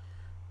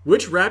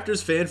 Which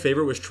Raptors fan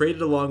favorite was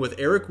traded along with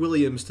Eric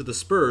Williams to the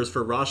Spurs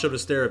for Rasha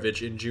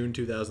Nesterovic in June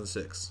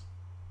 2006?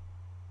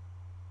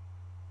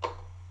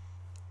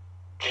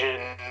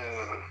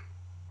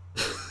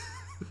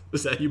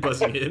 Was that you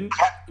buzzing in?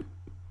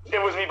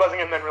 It was me buzzing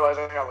in and then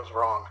realizing I was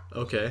wrong.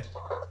 Okay.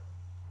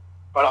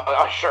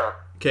 But sure.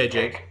 Okay,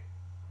 Jake.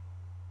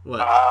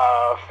 What?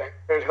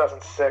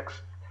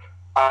 2006.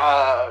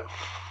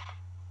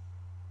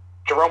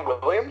 Jerome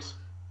Williams?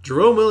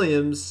 Jerome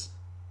Williams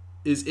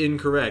is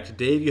incorrect.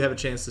 Dave, you have a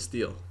chance to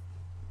steal.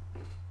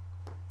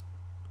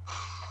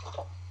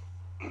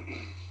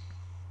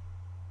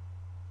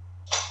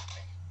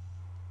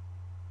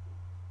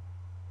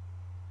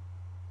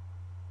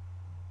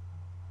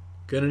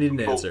 Gonna need an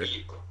answer.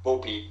 Mo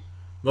Pete.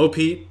 Mo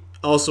Pete,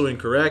 also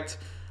incorrect.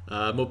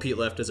 Mo Pete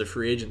left as a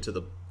free agent to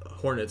the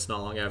Hornets not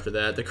long after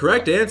that. The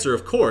correct answer,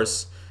 of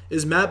course,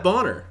 is Matt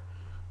Bonner.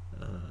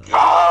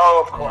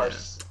 Of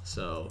course. Yeah.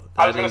 So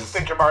I was going to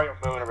think Jamario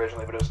Moon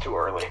originally, but it was too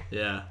early.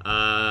 Yeah.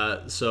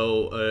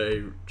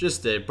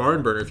 Just a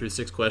barn burner through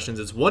 6 questions.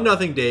 It's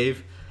 1-0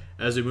 Dave.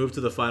 As we move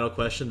to the final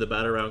question, the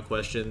battle round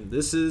question.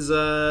 This is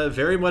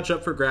very much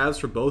up for grabs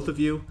for both of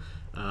you.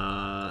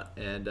 All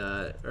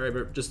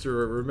right, just to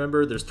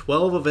remember, there's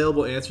 12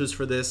 available answers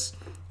for this.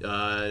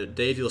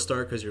 Dave, you'll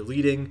start because you're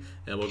leading,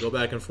 and we'll go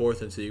back and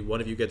forth until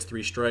one of you gets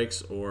 3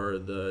 strikes or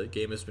the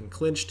game has been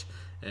clinched.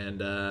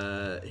 And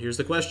here's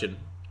the question.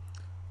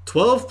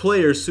 12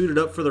 players suited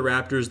up for the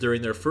Raptors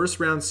during their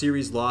first-round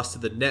series loss to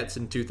the Nets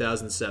in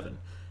 2007.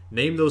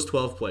 Name those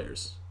 12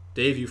 players.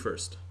 Dave, you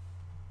first.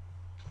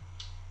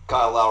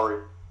 Kyle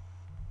Lowry.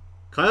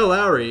 Kyle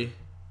Lowry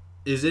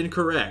is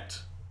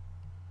incorrect.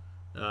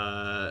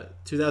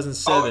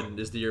 2007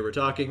 is the year we're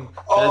talking.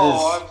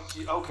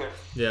 Okay.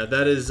 Yeah,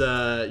 that is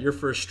your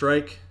first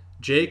strike.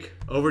 Jake,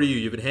 over to you.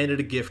 You've been handed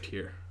a gift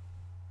here.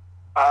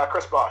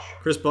 Chris Bosh.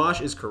 Chris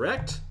Bosh is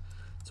correct.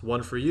 It's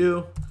 1 for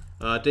you.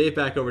 Dave,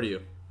 back over to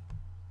you.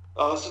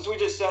 Since we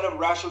just said him,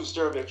 Rasha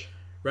Nesterovic.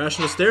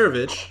 Rasha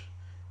Nesterovic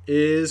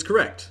is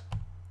correct.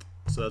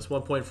 So that's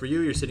 1 point for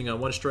you. You're sitting on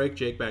 1 strike.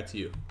 Jake, back to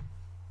you.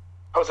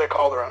 Jose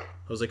Calderon.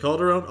 Jose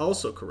Calderon,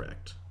 also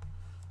correct.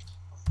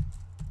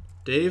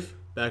 Dave,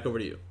 back over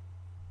to you.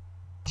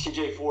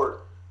 TJ Ford.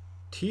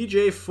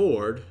 TJ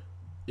Ford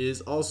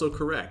is also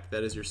correct.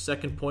 That is your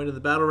second point of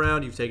the battle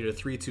round. You've taken a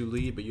 3-2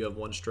 lead, but you have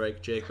one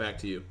strike. Jake, back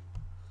to you.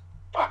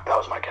 Fuck, that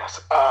was my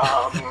guess.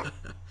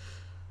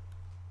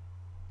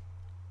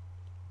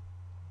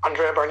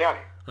 Andrea Bargnani.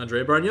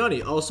 Andrea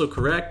Bargnani, also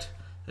correct.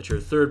 That's your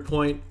third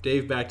point.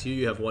 Dave, back to you.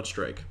 You have one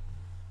strike.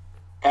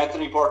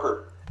 Anthony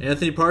Parker.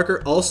 Anthony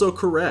Parker, also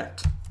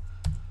correct.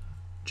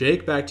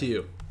 Jake, back to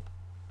you.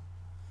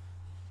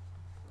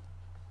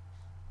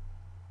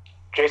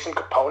 Jason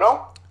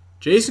Capono.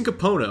 Jason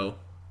Capono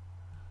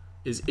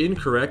is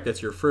incorrect.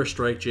 That's your first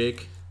strike,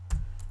 Jake.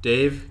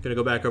 Dave, going to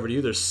go back over to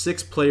you. There's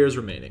 6 players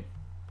remaining.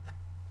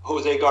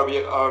 Jose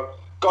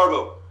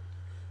Garbo.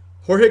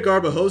 Jorge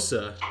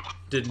Garbajosa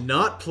did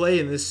not play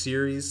in this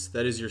series.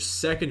 That is your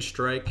second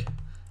strike.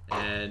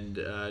 And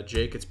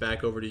Jake, it's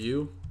back over to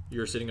you.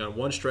 You're sitting on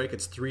one strike.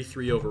 It's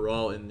 3-3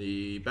 overall in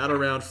the battle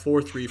round.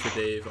 4-3 for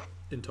Dave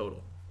in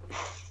total.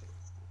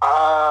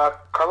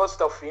 Carlos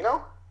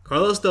Delfino.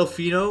 Carlos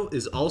Delfino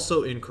is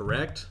also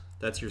incorrect.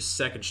 That's your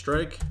second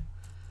strike.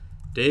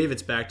 Dave,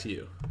 it's back to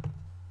you.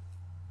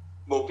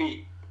 Mo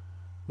Pete.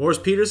 Morris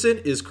Peterson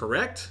is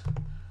correct.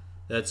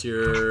 That's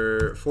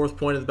your fourth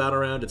point of the battle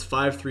round. It's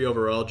 5-3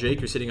 overall. Jake,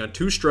 you're sitting on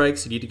 2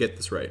 strikes. You need to get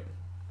this right.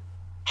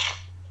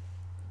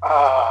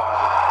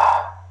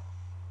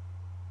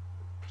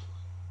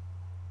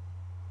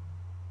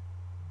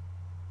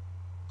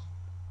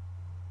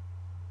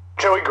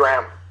 Joey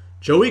Graham.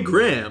 Joey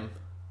Graham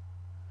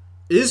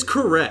is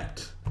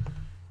correct.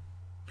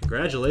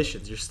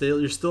 Congratulations.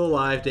 You're still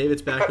alive. Dave,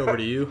 it's back over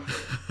to you.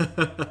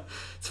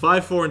 It's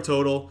 5-4 in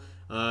total.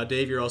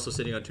 Dave, you're also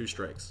sitting on 2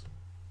 strikes.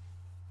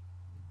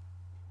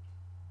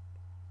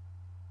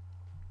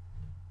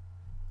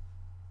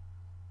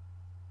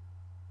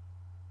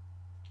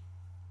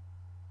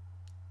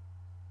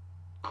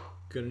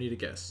 Gonna need a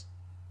guess.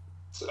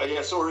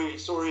 Yeah, sorry,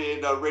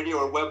 in radio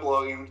or web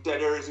blogging,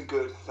 dead air isn't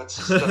good.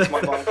 That's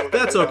my mind.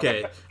 That's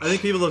okay. I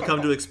think people have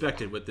come to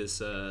expect it with this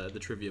the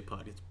trivia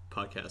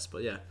podcast.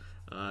 But yeah,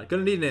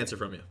 gonna need an answer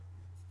from you.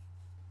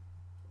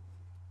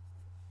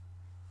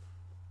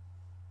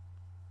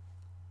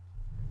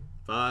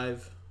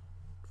 Five,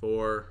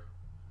 4,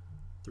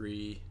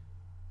 3,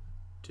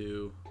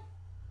 2.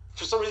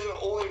 For some reason,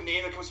 the only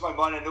name that comes to my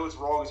mind, I know it's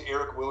wrong, is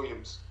Eric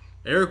Williams.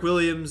 Eric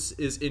Williams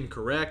is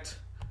incorrect.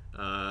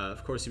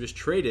 Of course, he was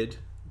traded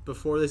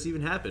before this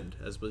even happened,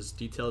 as was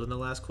detailed in the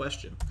last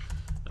question.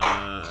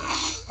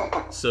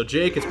 So,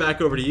 Jake, it's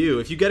back over to you.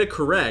 If you get it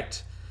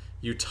correct,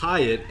 you tie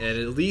it and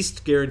at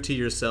least guarantee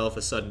yourself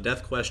a sudden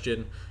death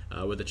question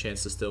with a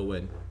chance to still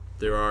win.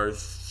 There are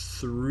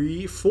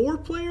 4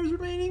 players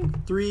remaining?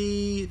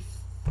 3,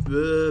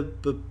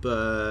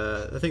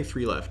 I think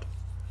 3 left.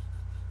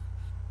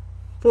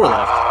 4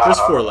 left. There's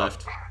 4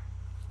 left.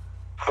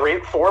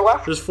 4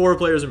 left? There's 4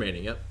 players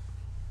remaining, yep.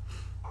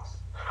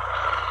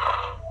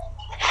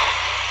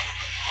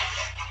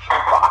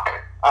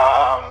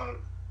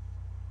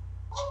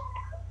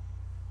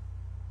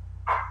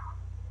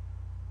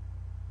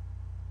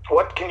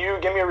 What? Can you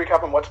give me a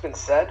recap on what's been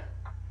said?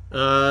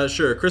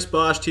 Sure. Chris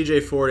Bosh,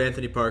 TJ Ford,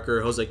 Anthony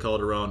Parker, Jose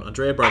Calderon,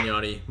 Andrea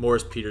Bargnani,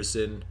 Morris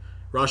Peterson,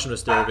 Roshan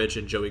Osterovich,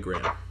 and Joey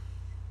Graham.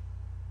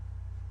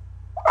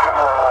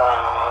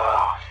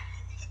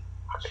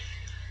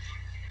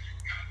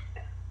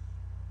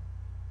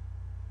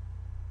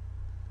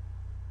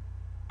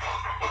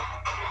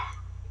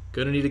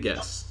 Gonna need a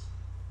guess.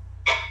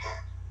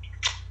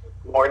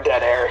 More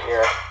dead air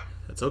here.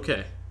 That's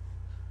okay.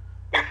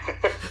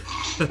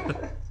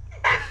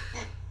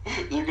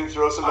 You can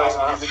throw some nice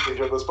music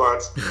into those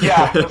parts.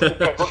 Yeah.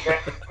 Okay.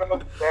 I'm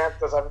going to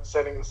dance as I'm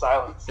sitting in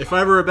silence. If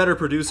I were a better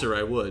producer,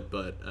 I would,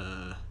 but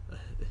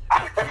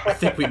I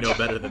think we know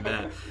better than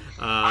that.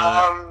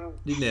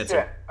 Need an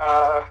answer.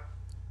 Yeah,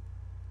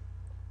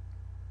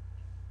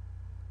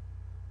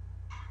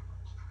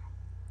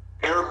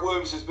 Eric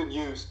Williams has been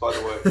used, by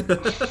the way.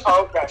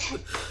 Okay.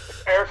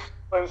 Eric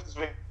Williams has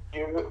been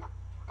used.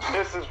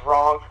 This is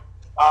wrong.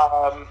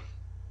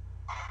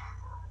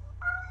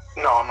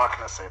 No, I'm not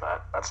going to say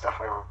that. That's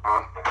definitely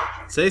wrong.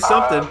 Say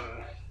something.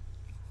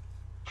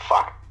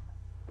 Fuck.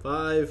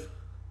 5,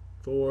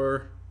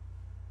 4,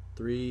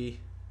 3,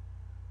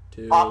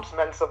 2. Pops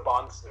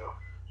Mensah-Bonsu.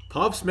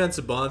 Pops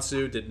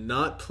Mensah-Bonsu did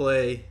not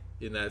play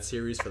in that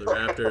series for the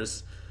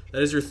Raptors.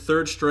 That is your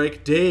third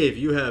strike. Dave,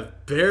 you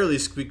have barely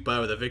squeaked by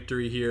with a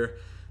victory here.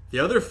 The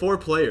other 4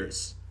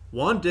 players,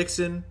 Juan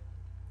Dixon,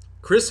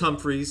 Chris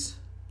Humphries,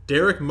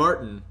 Derek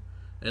Martin,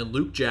 and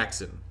Luke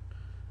Jackson.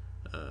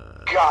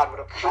 God, what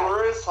a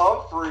Chris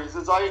Humphries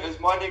is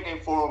my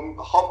nickname for him.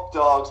 Hump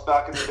Dogs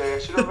back in the day. I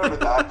should remember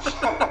that.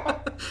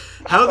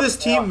 How this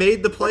team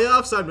made the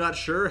playoffs, I'm not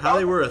sure. How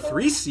they were a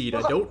 3 seed,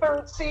 I don't.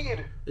 3rd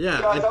seed.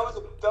 Yeah, that was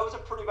a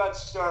pretty bad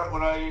start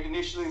when I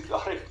initially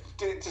thought I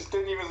just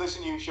didn't even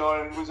listen to you,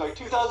 Sean, and was like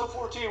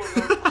 2014 when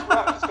the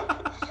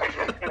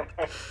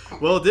Raptors.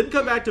 Well, it didn't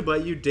come back to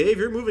bite you. Dave,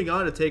 you're moving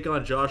on to take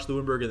on Josh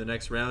Lewinberg in the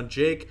next round.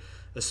 Jake,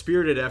 a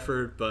spirited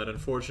effort, but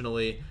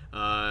unfortunately,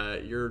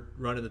 your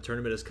run in the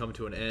tournament has come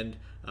to an end.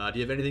 Do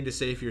you have anything to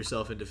say for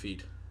yourself in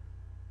defeat?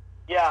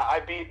 Yeah, I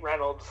beat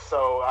Reynolds,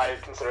 so I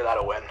consider that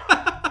a win.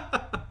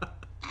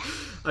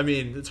 I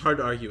mean, it's hard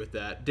to argue with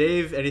that.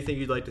 Dave, anything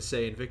you'd like to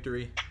say in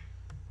victory?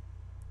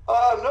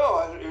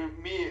 No,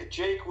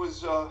 Jake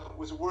was a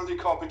worthy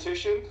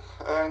competition,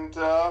 and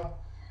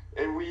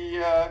we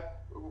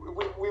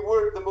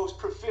weren't the most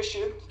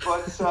proficient,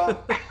 but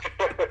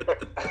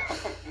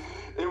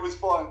it was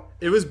fun.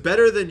 It was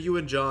better than you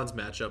and John's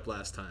matchup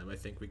last time. I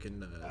think we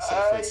can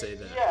safely say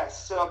that.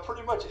 Yes,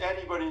 pretty much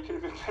anybody could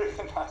have been better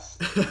than us.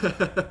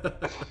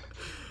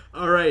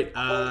 All right.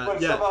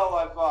 But yeah.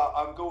 somehow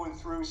I'm going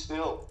through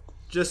still.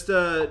 Just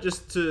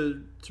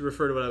to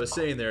refer to what I was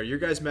saying there, your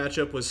guys'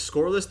 matchup was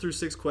scoreless through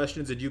 6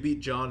 questions, and you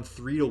beat John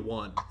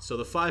 3-1. So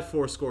the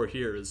 5-4 score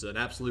here is an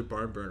absolute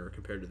barn burner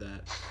compared to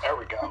that. There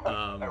we go.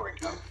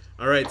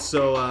 All right,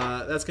 so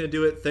that's going to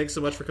do it. Thanks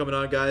so much for coming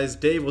on, guys.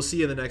 Dave, we'll see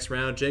you in the next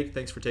round. Jake,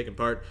 thanks for taking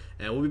part.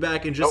 And we'll be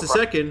back in just a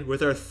second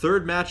with our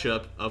third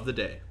matchup of the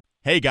day.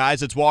 Hey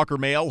guys, it's Walker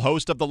Mail,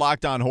 host of the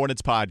Locked On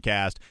Hornets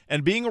podcast,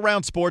 and being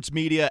around sports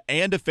media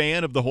and a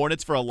fan of the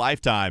Hornets for a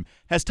lifetime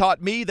has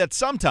taught me that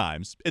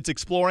sometimes it's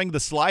exploring the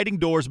sliding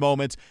doors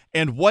moments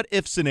and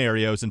what-if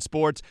scenarios in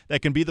sports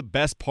that can be the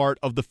best part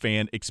of the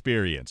fan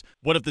experience.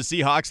 What if the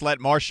Seahawks let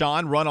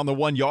Marshawn run on the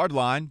 1-yard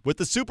line with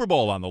the Super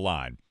Bowl on the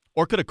line?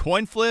 Or could a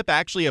coin flip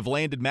actually have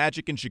landed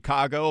Magic in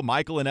Chicago,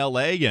 Michael in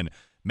L.A., and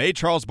made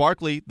Charles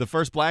Barkley the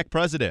first black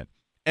president?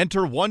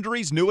 Enter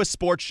Wondery's newest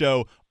sports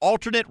show,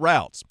 Alternate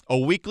Routes, a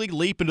weekly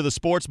leap into the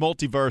sports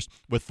multiverse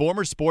with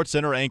former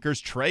SportsCenter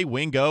anchors Trey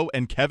Wingo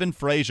and Kevin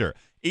Frazier.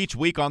 Each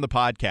week on the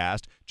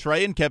podcast,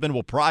 Trey and Kevin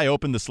will pry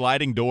open the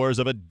sliding doors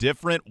of a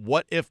different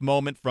what-if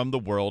moment from the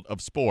world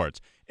of sports.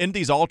 In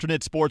these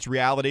alternate sports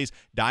realities,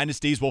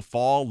 dynasties will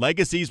fall,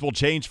 legacies will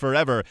change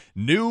forever,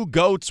 new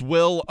GOATs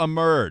will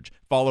emerge.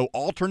 Follow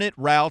Alternate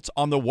Routes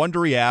on the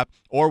Wondery app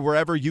or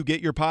wherever you get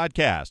your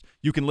podcast.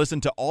 You can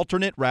listen to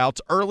Alternate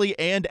Routes early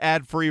and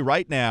ad-free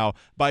right now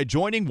by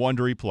joining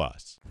Wondery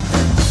Plus.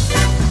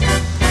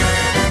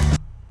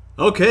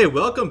 Okay,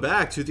 welcome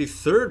back to the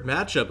third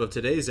matchup of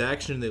today's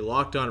action in the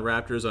Locked On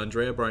Raptors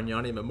Andrea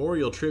Bargnani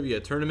Memorial Trivia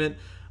Tournament.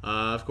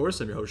 Of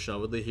course, I'm your host,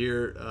 Sean Woodley,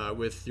 here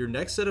with your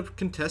next set of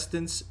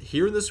contestants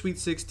here in the Sweet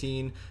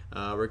 16.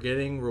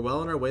 We're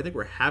well on our way. I think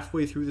we're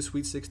halfway through the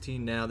Sweet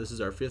 16 now. This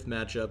is our 5th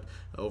matchup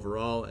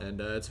overall,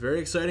 and it's very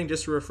exciting.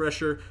 Just a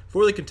refresher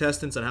for the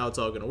contestants on how it's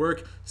all going to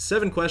work.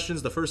 7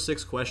 questions. The first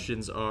 6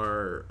 questions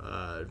are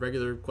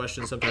regular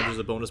questions. Sometimes there's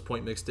a bonus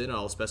point mixed in.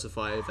 I'll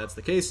specify if that's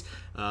the case.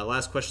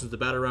 Last question is the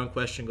battle round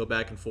question. Go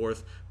back and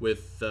forth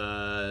with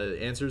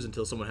answers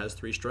until someone has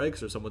 3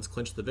 strikes or someone's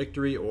clinched the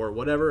victory or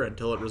whatever,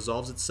 until it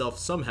resolves itself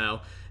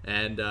somehow.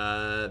 And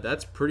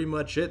that's pretty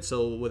much it.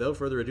 So without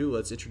further ado,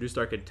 let's introduce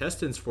our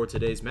contestants for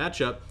today's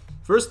matchup.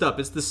 First up,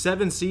 it's the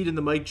 7 seed in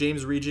the Mike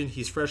James region.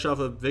 He's fresh off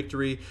a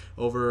victory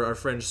over our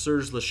friend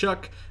Serge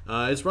Lachuk.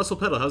 It's Russell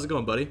Peddle. How's it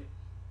going, buddy?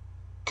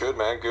 Good,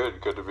 man.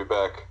 Good to be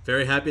back.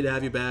 Very happy to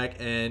have you back.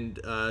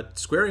 And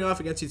squaring off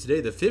against you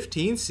today, the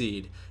 15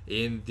 seed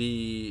in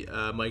the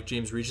Mike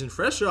James region,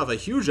 fresh off a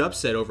huge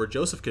upset over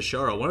Joseph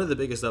Cacharo, one of the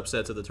biggest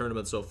upsets of the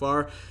tournament so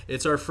far.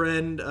 It's our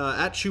friend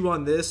at Chew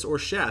on This, or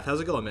Shath.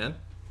 How's it going, man?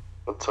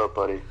 What's up,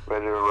 buddy?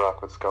 Ready to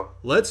rock. Let's go.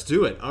 Let's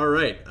do it. All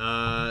right.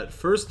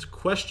 First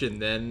question,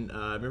 then.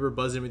 Remember,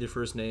 buzz in with your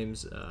first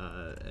names,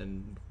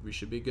 and we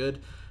should be good.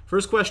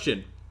 First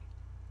question.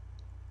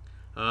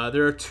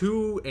 There are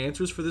 2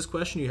 answers for this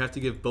question. You have to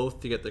give both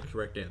to get the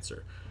correct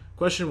answer.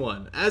 Question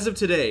 1. As of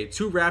today,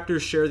 2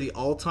 Raptors share the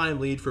all-time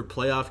lead for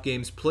playoff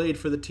games played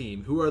for the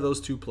team. Who are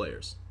those 2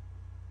 players?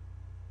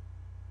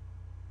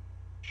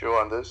 Chew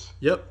on This.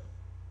 Yep.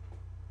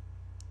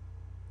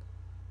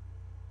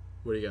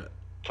 What do you got?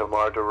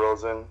 DeMar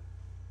DeRozan.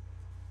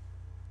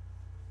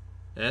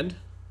 And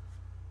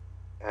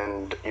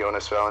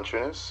Jonas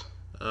Valanciunas.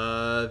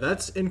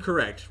 That's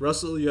incorrect.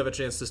 Russell, you have a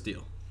chance to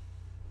steal.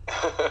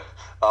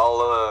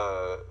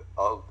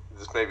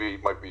 This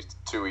might be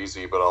too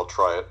easy, but I'll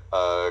try it.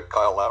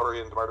 Kyle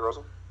Lowry and DeMar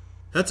DeRozan.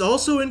 That's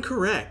also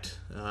incorrect.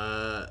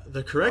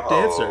 The correct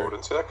answer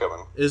didn't see that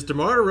coming. is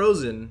DeMar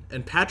DeRozan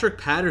and Patrick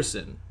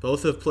Patterson.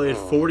 Both have played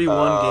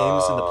 41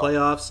 games in the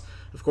playoffs.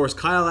 Of course,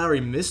 Kyle Lowry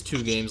missed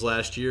 2 games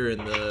last year in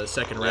the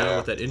second round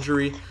with that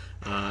injury.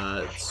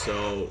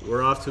 So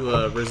we're off to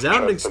a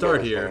resounding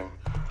start here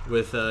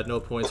with no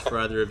points for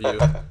either of you.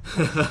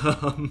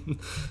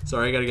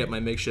 Sorry, I got to get my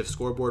makeshift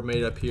scoreboard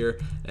made up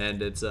here,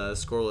 and it's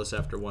scoreless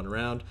after 1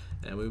 round.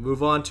 And we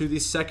move on to the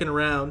second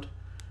round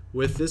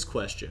with this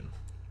question.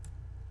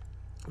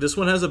 This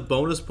one has a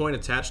bonus point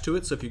attached to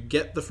it, so if you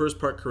get the first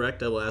part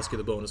correct, I will ask you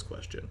the bonus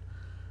question.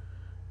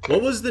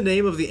 What was the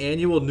name of the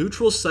annual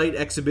neutral site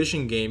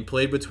exhibition game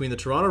played between the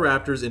Toronto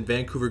Raptors and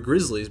Vancouver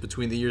Grizzlies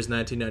between the years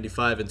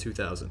 1995 and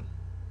 2000?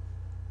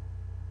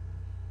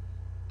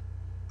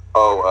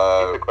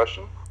 The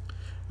question?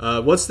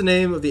 What's the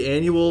name of the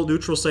annual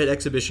neutral site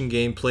exhibition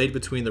game played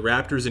between the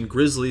Raptors and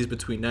Grizzlies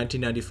between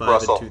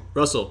 1995 and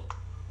Russell?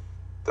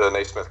 The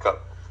Naismith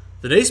Cup.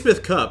 The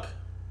Naismith Cup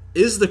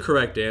is the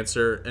correct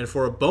answer, and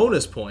for a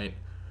bonus point,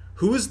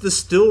 who is the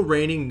still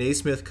reigning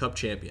Naismith Cup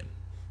champion?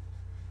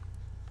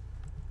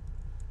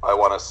 I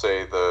want to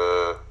say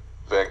the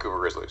Vancouver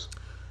Grizzlies.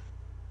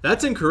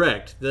 That's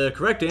incorrect. The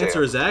correct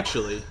answer is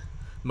actually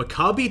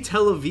Maccabi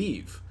Tel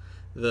Aviv.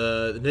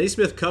 The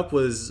Naismith Cup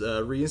was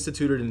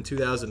reinstituted in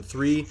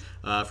 2003.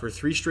 For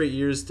 3 straight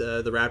years,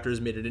 the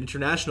Raptors made an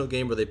international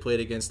game where they played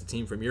against a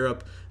team from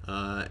Europe,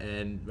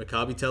 and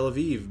Maccabi Tel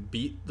Aviv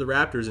beat the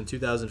Raptors in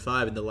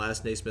 2005 in the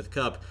last Naismith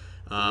Cup.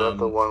 Is that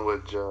the one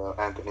with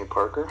Anthony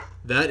Parker?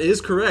 That is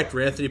correct.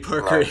 Where Anthony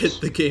Parker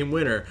hit the game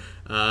winner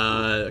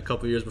a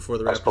couple years before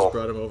the Raptors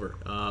brought him over.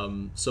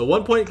 So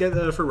 1 point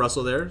for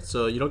Russell there.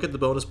 So you don't get the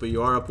bonus, but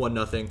you are up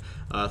 1-0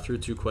 through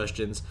 2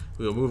 questions.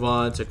 We will move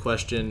on to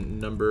question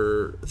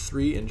number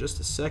 3 in just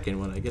a second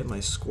when I get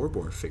my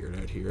scoreboard figured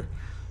out here.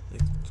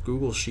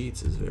 Google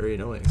Sheets is very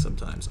annoying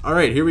sometimes. All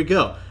right, here we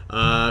go.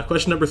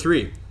 Question number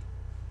 3.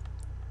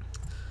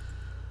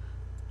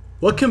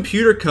 What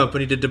computer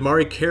company did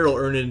Damari Carroll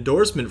earn an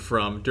endorsement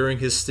from during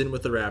his stint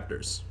with the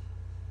Raptors?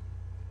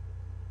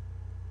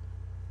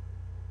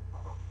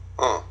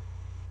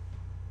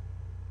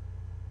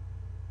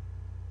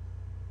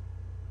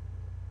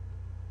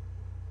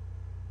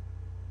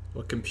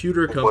 What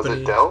computer company? Was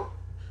it Dell?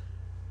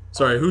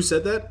 Sorry, who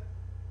said that?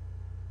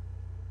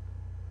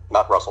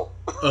 Not Russell.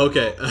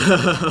 Okay.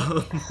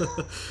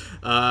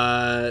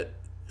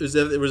 Was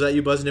that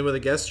you buzzing in with a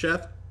guess,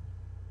 Chef?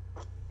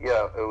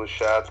 Yeah, it was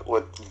Shad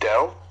with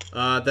Dell.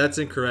 That's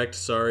incorrect.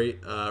 Sorry.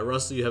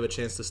 Russell, you have a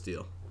chance to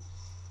steal.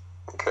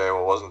 Okay,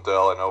 well, it wasn't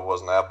Dell. I know it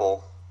wasn't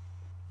Apple.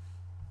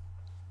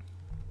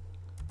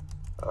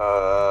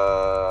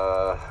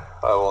 I've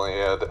only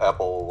had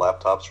Apple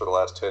laptops for the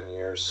last 10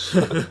 years.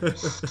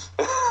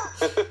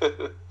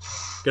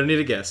 Gonna need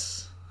a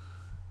guess.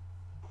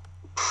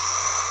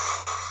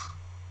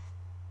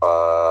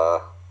 I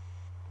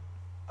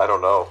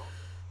don't know.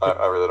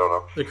 I really don't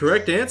know. The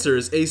correct answer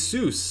is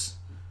ASUS.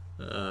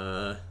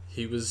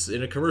 He was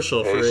in a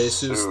commercial for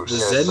ASUS, the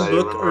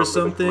ZenBook or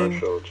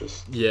something.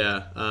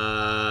 Yeah.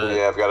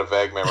 Yeah, I've got a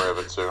vague memory of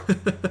it too.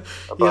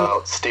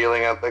 About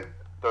stealing at the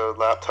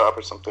laptop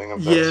or something.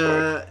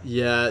 Yeah.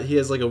 He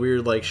has like a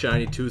weird, like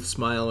shiny tooth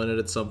smile in it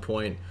at some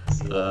point.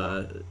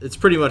 It's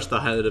pretty much the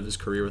highlight of his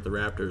career with the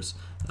Raptors.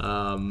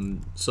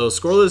 So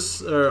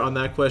scoreless on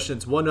that question.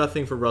 It's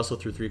 1-0 for Russell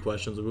through 3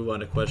 questions. We'll move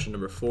on to question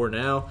number 4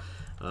 now.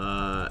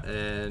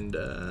 And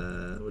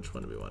which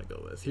one do we want to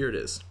go with? Here it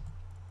is.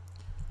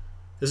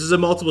 This is a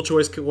multiple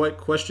choice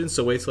question,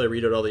 so wait till I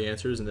read out all the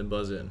answers and then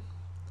buzz in.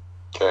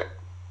 Okay.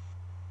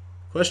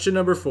 Question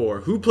number 4.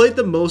 Who played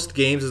the most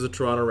games as a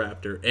Toronto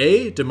Raptor?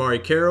 A.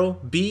 Damari Carroll,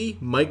 B.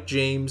 Mike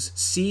James,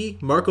 C.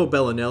 Marco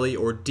Bellinelli,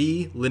 or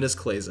D. Linus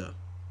Kleza?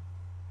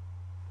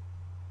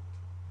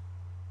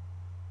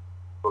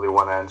 Only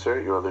one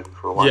answer? You're looking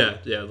for one?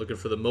 Yeah, looking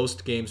for the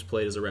most games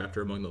played as a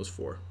Raptor among those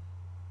 4.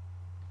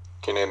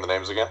 Can you name the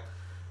names again?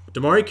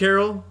 Damari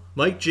Carroll,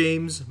 Mike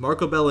James,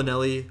 Marco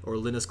Bellinelli, or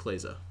Linus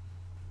Kleza?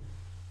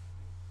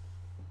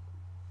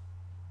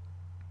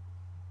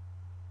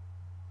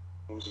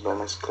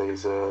 Linus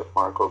Kleza,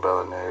 Marco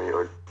Bellinelli,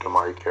 or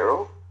Damari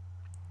Carroll?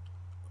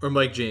 Or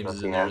Mike James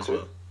is in there as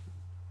well.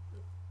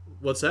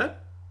 What's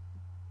that?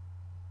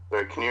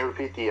 Sorry, can you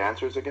repeat the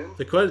answers again?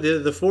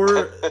 The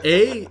 4: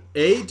 A.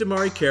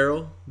 Damari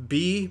Carroll,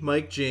 B.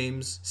 Mike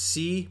James,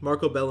 C.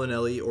 Marco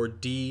Bellinelli, or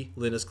D.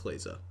 Linus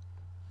Kleza?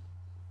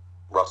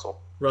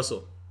 Russell.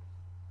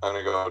 I'm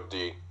going to go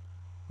D.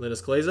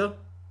 Linus Kleza?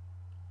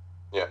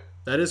 Yeah.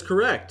 That is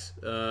correct.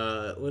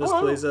 Linus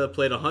Kleza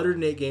played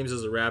 108 games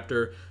as a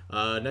Raptor.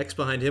 Next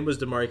behind him was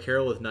Damari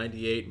Carroll with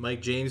 98.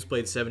 Mike James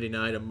played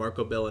 79, and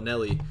Marco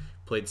Bellinelli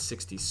played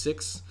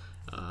 66.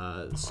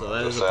 So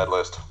that is a sad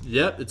list.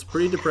 Yep, it's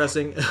pretty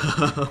depressing.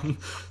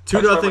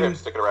 2-0. Him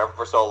sticking around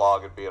for so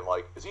long and being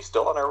like, "Is he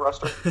still on our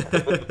roster?"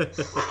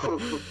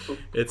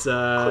 It's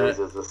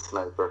Kleza's a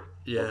sniper.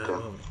 Yeah. Okay.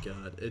 Oh my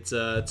God. It's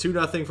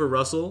 2-0 for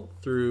Russell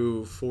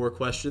through 4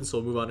 questions. So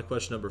we'll move on to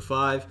question number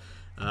 5.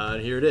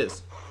 And here it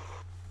is.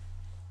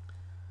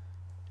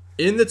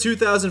 In the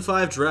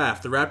 2005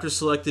 draft, the Raptors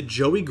selected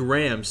Joey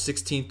Graham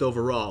 16th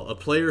overall, a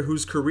player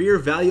whose career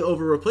value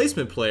over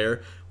replacement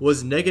player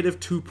was negative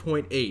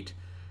 2.8.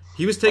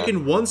 He was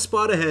taken 1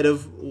 spot ahead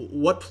of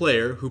what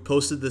player who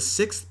posted the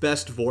 6th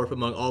best VORP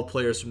among all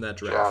players from that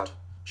draft?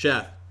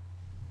 Shaf.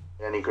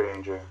 Danny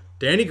Granger.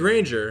 Danny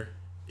Granger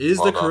is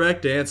the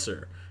correct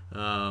answer.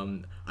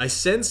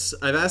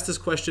 I've asked this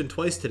question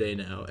twice today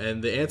now,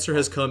 and the answer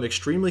has come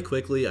extremely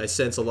quickly. I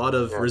sense a lot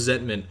of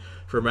resentment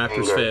from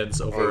Raptors fans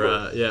over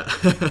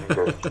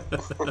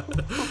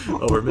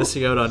over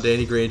missing out on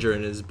Danny Granger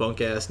and his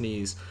bunk ass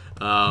knees.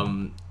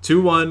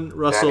 2-1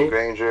 Russell. Danny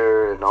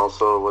Granger, and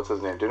also what's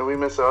his name? Didn't we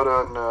miss out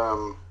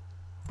on?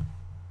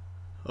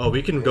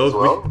 We can go.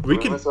 Well? We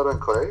Did can miss out on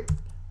Clay.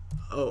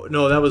 Oh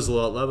no, that was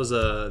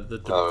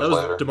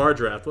Demar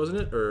draft,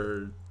 wasn't it?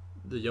 Or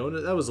the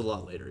Yona? That was a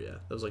lot later. Yeah,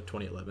 that was like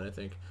 2011, I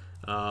think.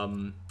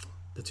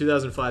 The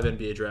 2005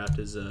 NBA draft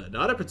is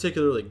not a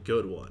particularly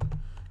good one,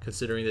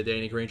 considering that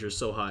Danny Granger is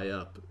so high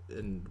up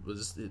and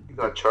was. You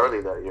got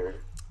Charlie that year.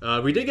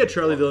 We did get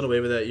Charlie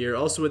Villanueva that year.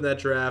 Also in that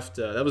draft,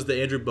 that was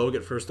the Andrew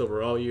Bogut first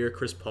overall year.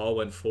 Chris Paul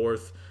went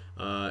 4th.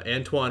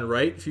 Antoine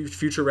Wright,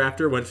 future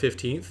Raptor, went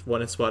 15th,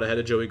 one spot ahead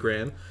of Joey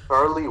Graham.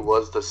 Charlie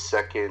was the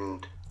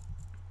second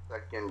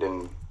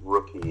in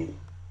rookie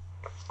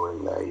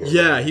in that year.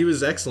 Yeah, he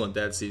was excellent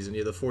that season. He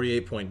had the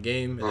 48-point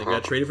game, and then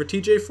got traded for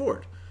TJ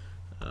Ford.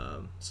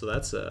 So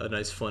that's a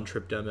nice, fun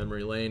trip down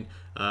memory lane.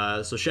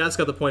 So Shad's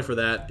got the point for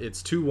that.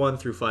 It's 2-1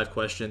 through 5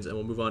 questions, and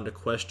we'll move on to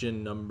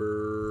question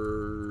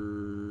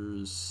number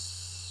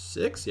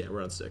 6. Yeah,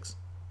 we're on 6.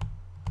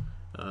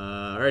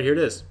 All right, here it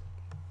is.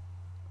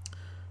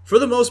 For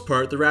the most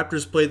part, the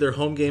Raptors played their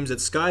home games at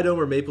Skydome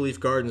or Maple Leaf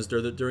Gardens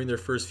during their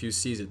first few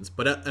seasons.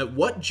 But at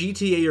what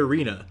GTA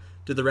arena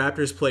did the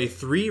Raptors play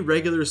 3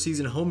 regular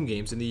season home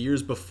games in the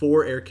years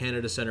before Air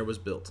Canada Centre was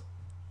built?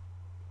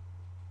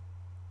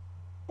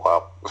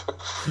 Wow.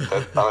 I'm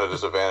at a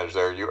disadvantage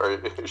there.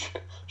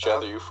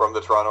 Shad, are you from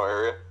the Toronto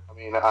area? I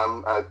mean,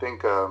 I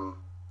think I'm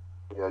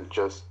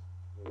just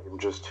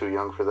too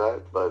young for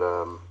that, but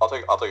I'll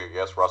take a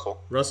guess,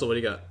 Russell. Russell, what do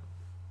you got?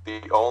 The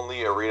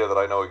only arena that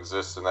I know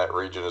exists in that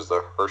region is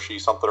the Hershey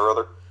something or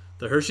other.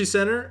 The Hershey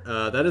Center,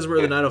 that is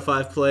where the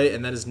 905 play,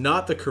 and that is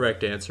not the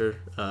correct answer.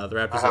 The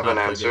Raptors I have an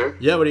answer.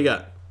 Yeah, what do you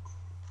got?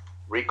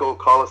 Ricoh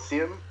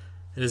Coliseum?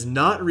 It is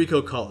not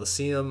Ricoh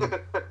Coliseum.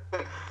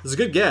 It's a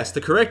good guess.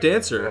 The correct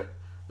answer,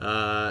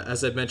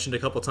 as I've mentioned a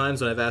couple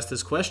times when I've asked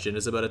this question,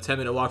 is about a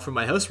 10-minute walk from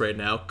my house right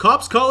now.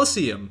 Cops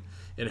Coliseum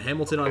in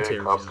Hamilton,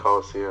 Ontario. Cops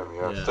Coliseum,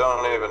 yeah.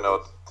 Don't even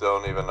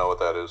know what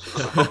that is.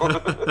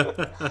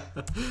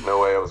 No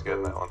way I was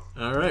getting that one.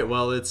 All right,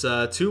 well, it's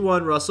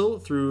 2-1 Russell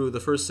through the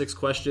first 6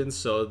 questions,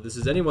 so this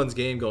is anyone's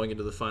game going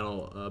into the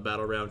final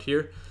battle round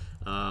here.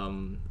 Are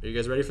you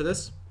guys ready for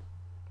this?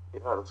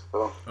 Yeah, let's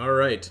go. All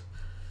right.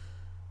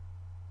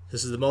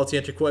 This is the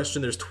multi-answer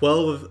question. There's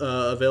 12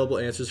 available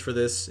answers for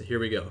this. Here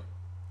we go.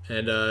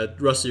 And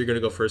Russell, you're going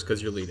to go first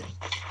because you're leading.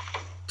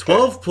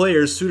 12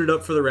 players suited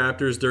up for the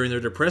Raptors during their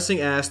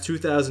depressing-ass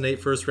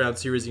 2008 first-round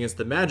series against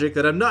the Magic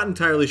that I'm not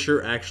entirely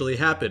sure actually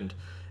happened.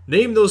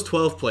 Name those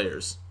 12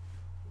 players.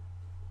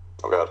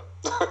 Oh, God.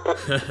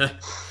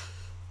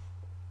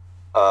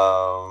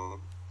 All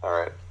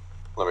right.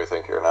 Let me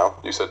think here now.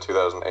 You said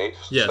 2008?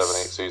 Yes.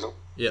 7-8 season?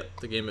 Yeah,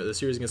 the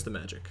series against the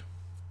Magic.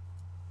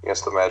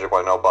 Against the Magic,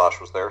 I know Bosch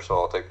was there, so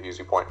I'll take the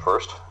easy point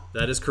first.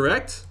 That is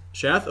correct.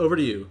 Shath, over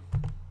to you.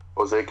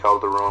 Jose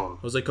Calderon.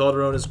 Jose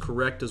Calderon is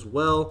correct as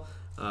well.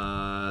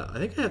 I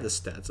think I have the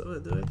stats. Oh,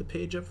 do I have the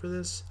page up for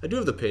this? I do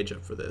have the page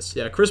up for this.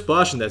 Yeah, Chris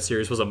Bosh in that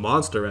series was a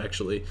monster,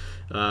 actually.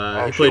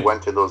 I actually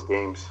went to those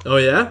games. Oh,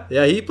 yeah?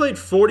 Yeah, he played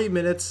 40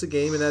 minutes a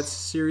game in that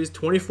series,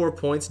 24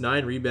 points,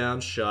 9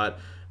 rebounds, shot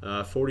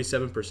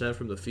 47%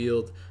 from the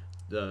field.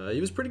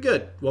 He was pretty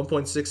good.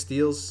 1.6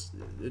 steals.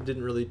 It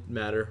didn't really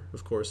matter,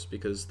 of course,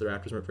 because the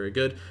Raptors weren't very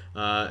good.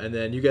 And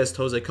then you guys,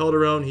 Jose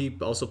Calderon, he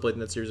also played in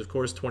that series, of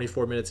course,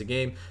 24 minutes a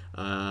game,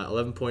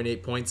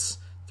 11.8 points,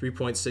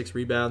 3.6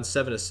 rebounds,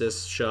 7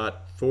 assists,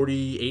 shot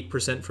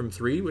 48% from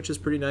 3, which is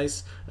pretty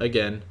nice.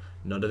 Again,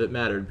 none of it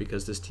mattered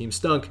because this team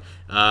stunk.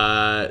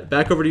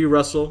 Back over to you,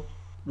 Russell,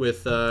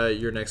 with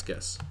your next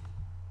guess.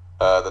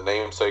 The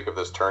namesake of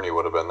this tourney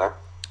would have been there.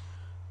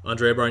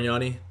 Andrea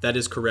Bargnani. That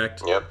is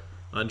correct. Yep.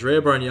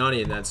 Andrea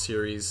Bargnani in that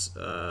series,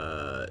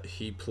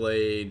 he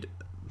played...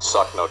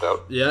 Sucked, no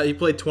doubt. Yeah, he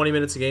played 20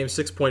 minutes a game,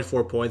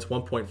 6.4 points,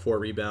 1.4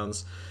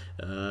 rebounds,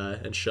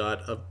 and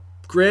shot a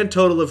grand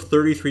total of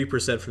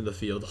 33% from the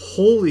field.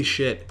 Holy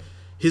shit.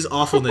 His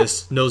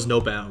awfulness knows no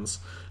bounds.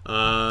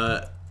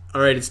 All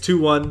right, it's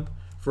 2-1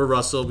 for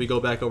Russell. We go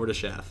back over to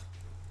Shath.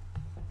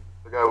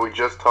 The guy we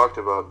just talked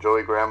about,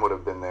 Joey Graham, would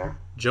have been there.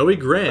 Joey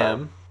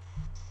Graham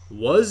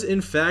was,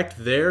 in fact,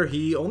 there.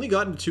 He only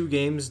got into 2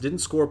 games, didn't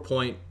score a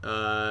point,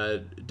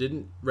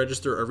 didn't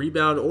register a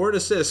rebound or an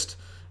assist.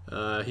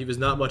 He was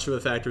not much of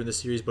a factor in the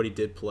series, but he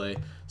did play.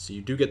 So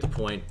you do get the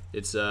point.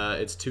 It's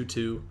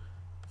 2-2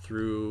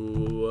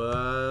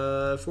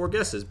 through 4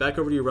 guesses. Back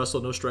over to you,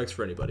 Russell. No strikes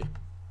for anybody.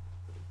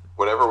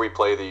 Whenever we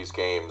play these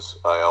games,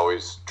 I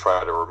always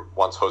try to,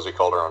 once Jose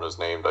Calderon is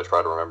named, I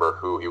try to remember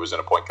who he was in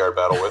a point guard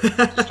battle with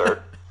to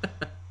start.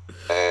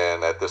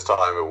 And at this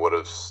time, it would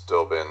have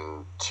still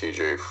been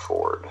TJ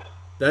Ford.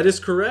 That is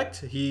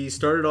correct. He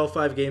started all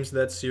 5 games in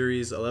that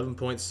series,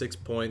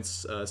 11.6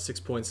 points,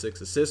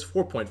 6.6 assists,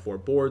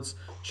 4.4 boards,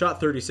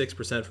 shot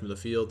 36% from the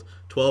field,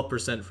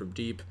 12% from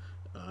deep.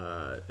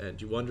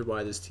 And you wonder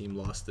why this team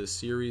lost this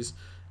series.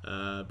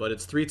 But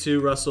it's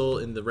 3-2, Russell.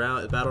 In the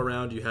battle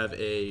round, you have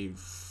a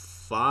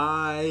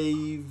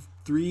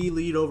 5-3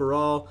 lead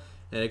overall,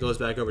 and it goes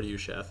back over to you,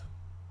 Chef.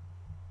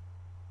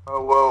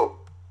 Oh, well,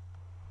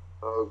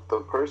 the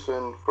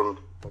person from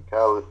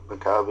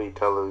Maccabi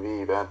Tel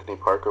Aviv, Anthony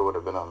Parker, would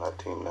have been on that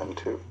team then,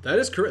 too. That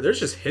is correct. There's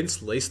just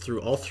hints laced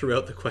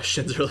throughout the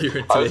questions earlier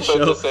in I was today's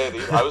about show. to say,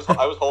 I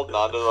was holding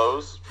on to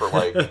those for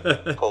like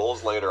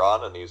polls later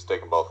on, and he's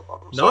taking both of them.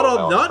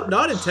 So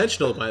Not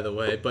intentional, by the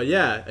way, but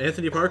yeah,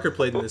 Anthony Parker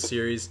played in this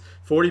series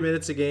 40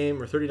 minutes a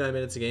game or 39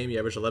 minutes a game. He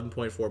averaged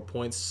 11.4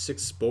 points,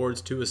 6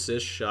 boards, 2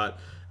 assists, shot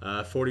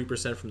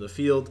 40% from the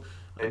field.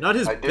 Not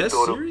his I did best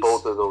go series. to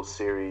both of those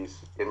series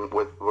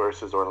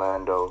versus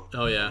Orlando.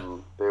 Oh yeah.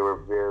 And they were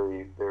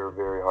very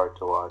hard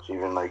to watch.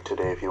 Even like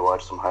today, if you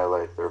watch some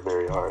highlights, they're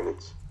very hard.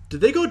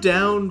 Did they go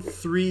down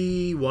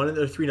 3-1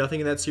 or 3-0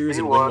 in that series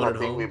and win 3-1. one I at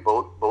think home? we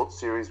both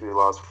series we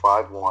lost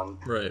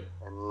 5-1. Right.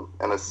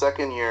 And the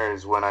second year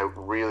is when I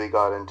really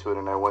got into it,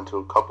 and I went to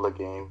a couple of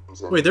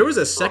games. And Wait, there was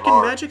a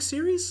second Magic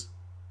series?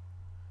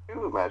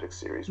 2 Magic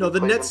series. No, We the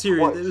played Nets them series.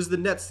 twice. It was the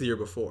Nets the year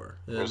before.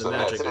 And then It was the the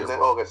Magic. Nets.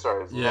 Okay,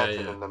 sorry. It's Yeah, Nets yeah.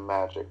 and then the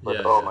Magic. But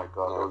Yeah, oh yeah. my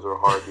God, those were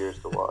hard years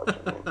to watch.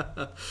 I mean,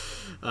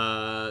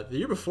 The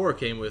year before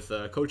came with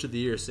Coach of the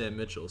Year Sam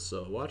Mitchell,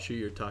 so watch who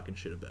you're talking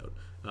shit about.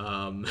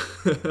 Yeah,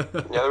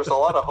 there's a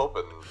lot of hope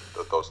in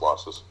those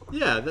losses.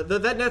 Yeah,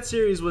 that Net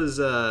series was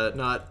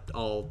not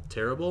all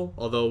terrible.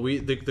 Although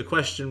the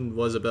question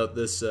was about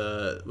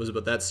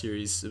that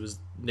series. It was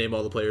name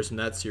all the players from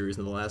that series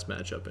in the last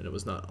matchup, and it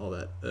was not all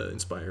that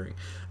inspiring.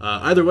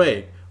 Either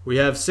way, we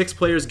have 6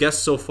 players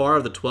guessed so far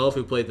of the 12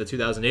 who played the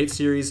 2008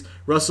 series.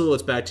 Russell,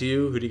 it's back to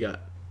you. Who do you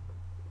got?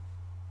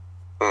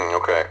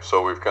 Okay,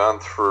 so we've gone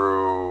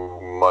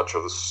through much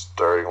of the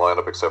starting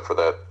lineup except for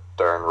that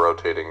darn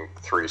rotating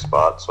 3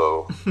 spot,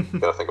 so you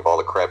gotta think of all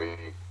the crappy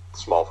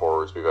small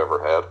forwards we've ever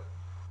had.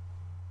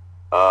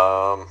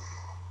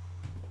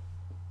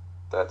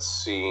 That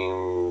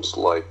seems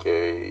like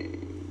I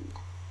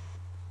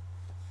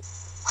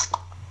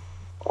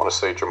want to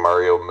say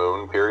Jamario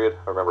Moon, period.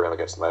 I remember him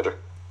against the Magic.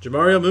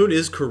 Jamario Moon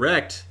is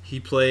correct.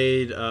 He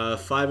played all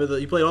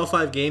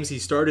 5 games. He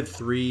started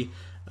 3,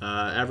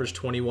 averaged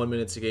 21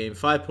 minutes a game,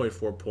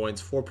 5.4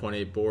 points,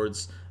 4.8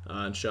 boards,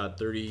 and shot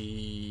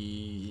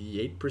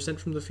 38%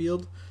 from the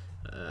field.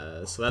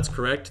 So that's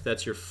correct.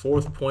 That's your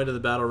 4th point of the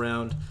battle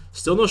round.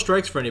 Still no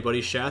strikes for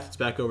anybody. Shath, it's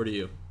back over to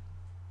you.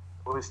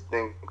 I always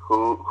think,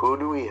 who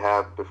do we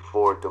have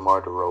before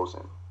DeMar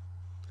DeRozan?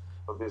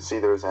 Obviously,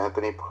 there's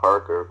Anthony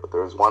Parker, but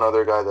there's one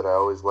other guy that I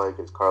always like.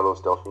 It's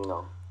Carlos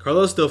Delfino.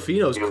 Carlos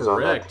Delfino's He was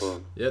on that correct.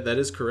 team. Yeah, that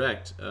is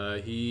correct.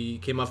 He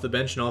came off the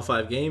bench in all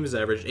 5 games,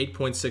 averaged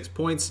 8.6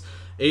 points,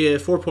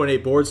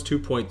 4.8 boards,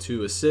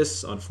 2.2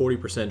 assists on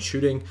 40%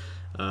 shooting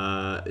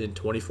in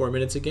 24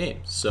 minutes a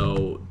game.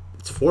 So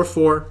it's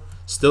 4-4.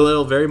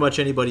 Still very much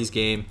anybody's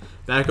game.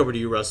 Back over to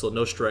you, Russell.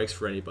 No strikes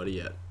for anybody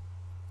yet.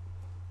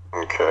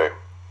 Okay.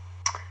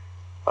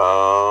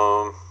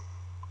 A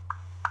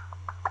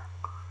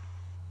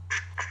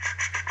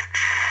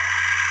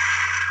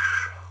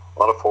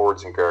lot of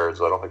forwards and guards.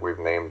 I don't think we've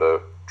named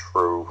a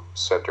true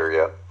center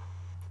yet.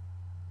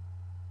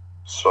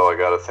 So I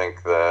got to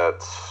think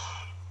that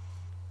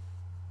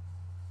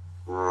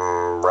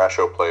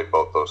Rasho played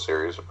both those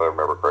series, if I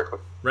remember correctly.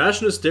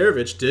 Rash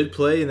Nesterovic did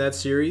play in that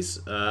series.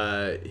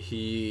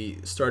 He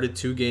started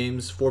 2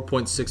 games,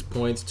 4.6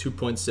 points,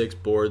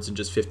 2.6 boards in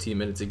just 15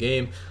 minutes a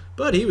game.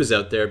 But he was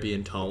out there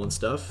being tall and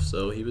stuff,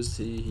 so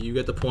you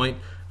get the point.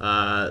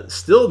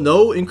 Still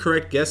no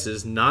incorrect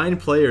guesses. 9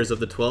 players of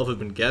the 12 have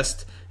been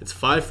guessed. It's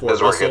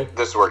 5-4. Russell.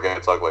 This is where it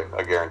gets ugly,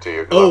 I guarantee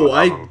you.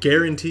 I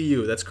guarantee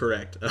you that's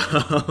correct.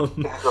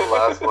 The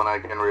last one I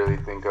can really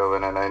think of,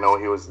 and I know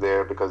he was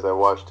there because I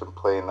watched him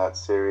play in that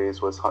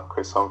series, was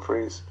Chris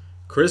Humphries.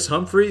 Chris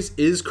Humphries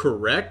is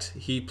correct.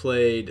 He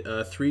played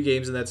 3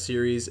 games in that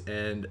series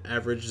and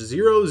averaged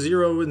 0,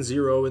 0, and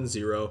 0, and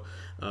 0,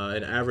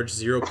 and averaged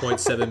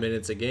 0.7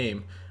 minutes a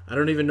game. I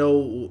don't even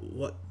know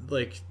what,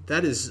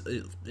 that is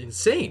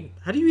insane.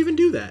 How do you even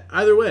do that?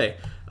 Either way.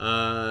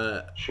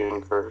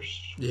 Shooting first.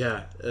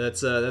 Yeah,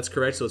 that's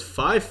correct. So it's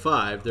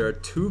 5-5. There are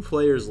 2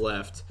 players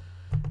left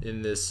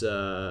in this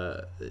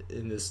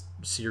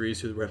series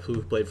who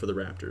played for the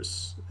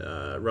Raptors.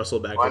 Russell,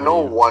 back over I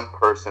know to you. one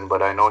person,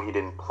 but I know he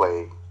didn't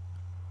play.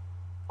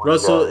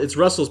 Russell, it's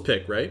Russell's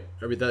pick, right?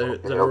 Is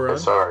that where we're on?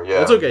 Sorry, yeah.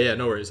 That's okay. Yeah,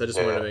 no worries. I just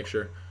wanted Yeah. to make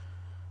sure.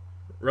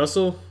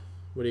 Russell,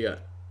 what do you got?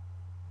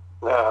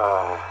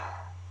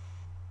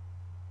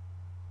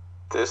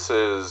 This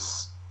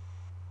is...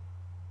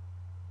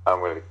 I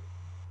might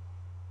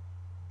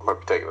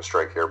be taking a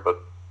strike here,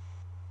 but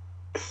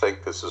I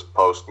think this is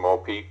post Mo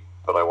Pete,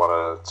 but I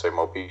want to say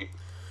Mo Pete.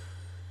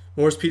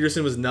 Morris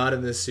Peterson was not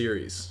in this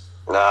series.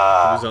 He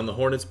Nah. was on the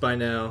Hornets by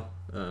now.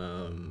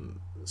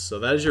 So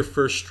that is your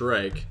first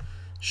strike.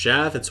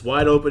 Shath, it's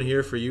wide open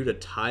here for you to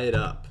tie it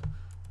up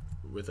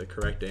with a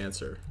correct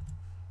answer.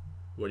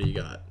 What do you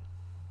got?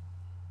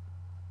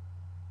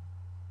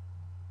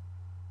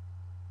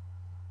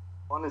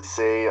 I want to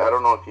say, I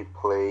don't know if he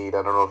played.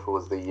 I don't know if it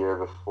was the year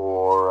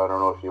before. I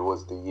don't know if it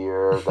was the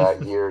year.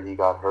 That year he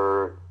got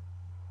hurt.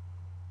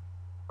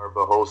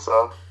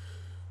 Garbajosa.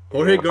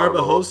 Jorge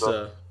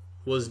Garbajosa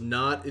was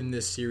not in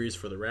this series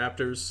for the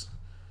Raptors.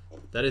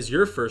 That is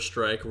your first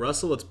strike.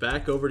 Russell, it's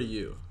back over to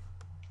you.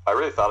 I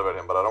really thought about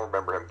him, but I don't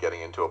remember him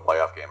getting into a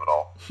playoff game at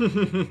all.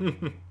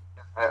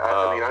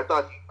 I mean, I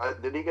thought,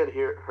 did he get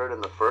hurt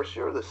in the first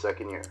year or the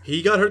second year?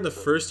 He got hurt in the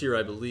first year,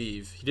 I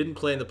believe. He didn't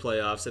play in the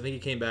playoffs. I think he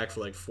came back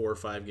for 4 or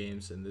 5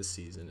 games in this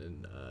season.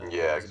 And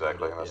Yeah,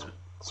 exactly. And that's kind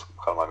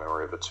of my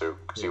memory of it too,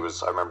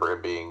 because I remember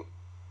him being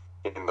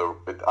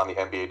on the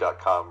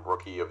NBA.com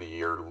Rookie of the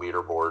Year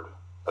leaderboard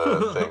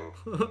thing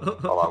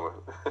along with,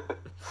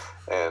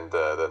 and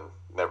then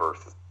never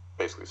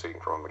basically seeing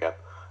from him again.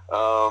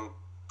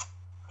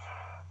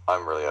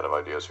 I'm really out of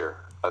ideas here.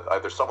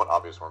 There's someone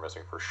obvious we're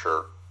missing for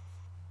sure.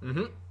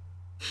 Mm-hmm.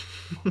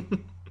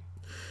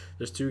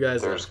 There's two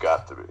guys. There's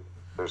got to be.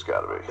 There's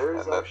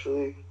and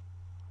actually.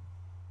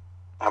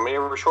 How many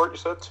were short? You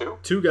said two.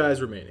 Two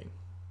guys remaining.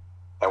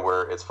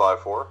 And it's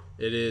 5-4.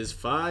 It is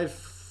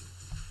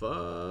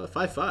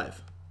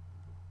 5-5.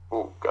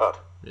 Oh God.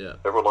 Yeah.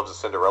 Everyone loves a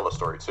Cinderella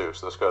story too,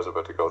 so this guy's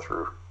about to go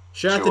through.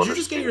 Shaq, did you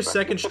just get your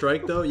second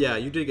strike though? Yeah,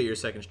 you did get your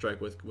second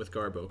strike with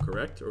Garbo,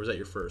 correct? Or was that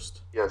your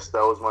first? Yes, that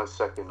was my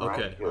second.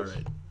 Okay, right? all Yes.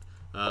 right.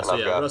 So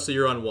yeah, Russell,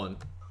 you're on one.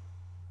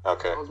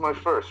 Okay. That was my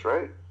first,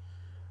 right?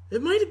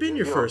 It might have been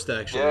your first,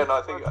 actually. Yeah, no,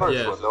 I think it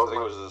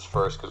was his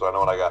first because I know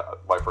when I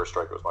got my first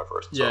strike, it was my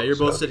first. Yeah, you're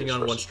both sitting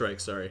on one strike.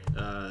 Sorry,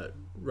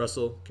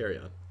 Russell, carry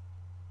on.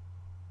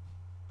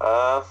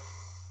 Oh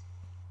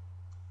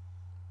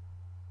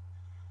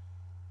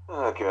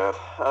God.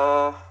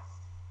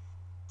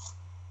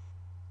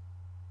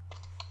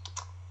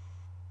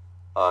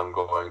 I'm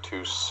going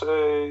to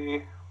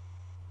say.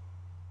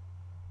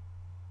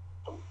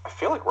 I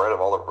feel like we're out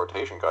of all the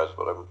rotation guys,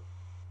 but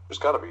there's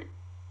got to be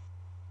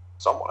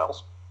someone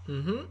else.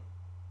 Mm-hmm.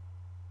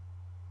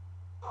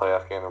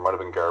 Playoff game. There might have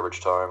been garbage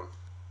time.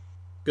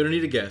 Gonna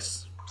need a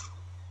guess.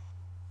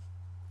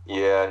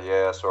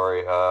 Yeah.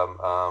 Sorry.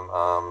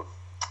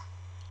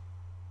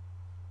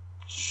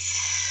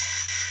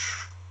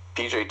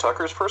 PJ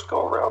Tucker's first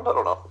go around. I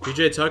don't know.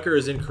 PJ Tucker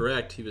is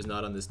incorrect. He was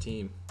not on this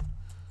team.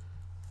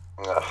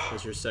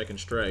 That's your second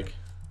strike,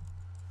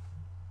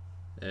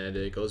 and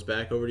it goes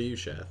back over to you,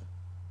 Shath.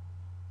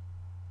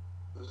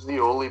 This is the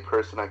only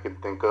person I can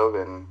think of,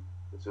 and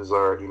this is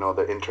our,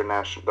 the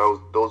international.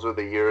 Those are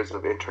the years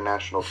of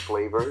international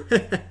flavor.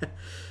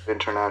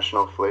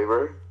 International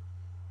flavor.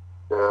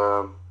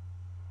 I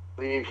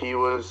believe he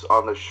was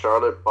on the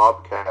Charlotte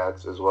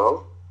Bobcats as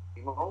well.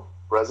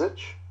 Brzic.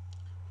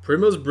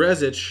 Primoz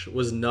Brzic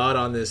was not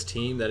on this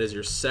team. That is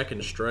your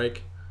second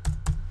strike.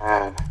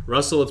 And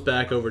Russell, it's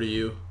back over to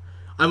you.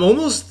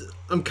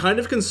 I'm kind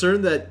of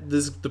concerned that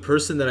the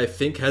person that I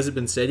think hasn't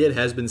been said yet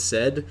has been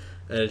said,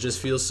 and it just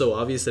feels so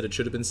obvious that it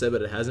should have been said,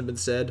 but it hasn't been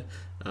said.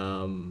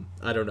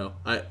 I don't know.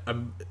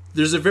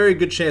 There's a very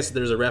good chance that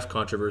there's a ref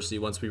controversy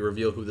once we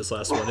reveal who this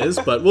last one is,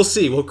 but we'll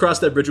see. We'll cross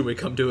that bridge when we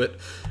come to it.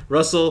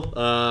 Russell,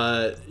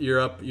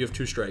 you're up. You have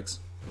two strikes.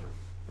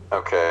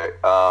 Okay.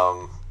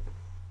 Tell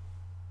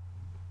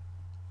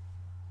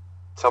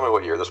me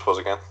what year this was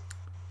again.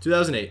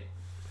 2008.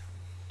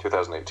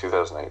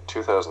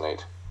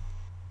 2008.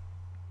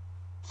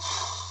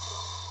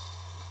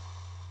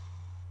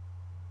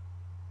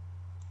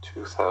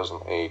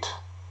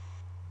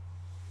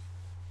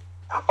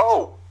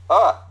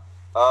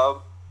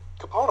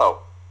 Capono.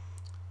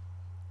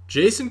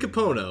 Jason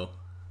Capono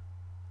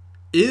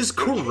is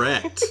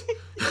correct.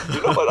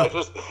 You know what I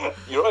just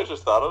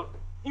thought of?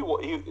 He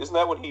isn't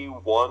that when he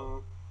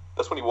won?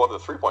 That's when he won the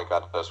 3-point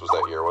contest. Was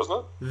that year, wasn't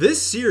it? This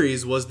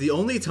series was the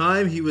only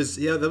time he was.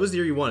 Yeah, that was the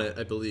year he won it,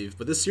 I believe.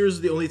 But this series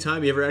was the only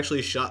time he ever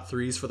actually shot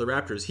threes for the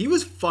Raptors. He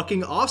was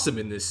fucking awesome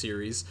in this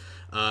series.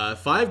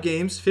 5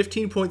 games,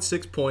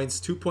 15.6 points,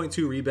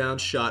 2.2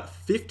 rebounds, shot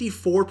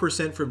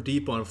 54% from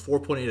deep on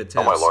 4.8 attempts.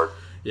 Oh my lord!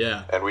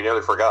 Yeah, and we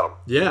nearly forgot him.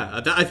 Yeah,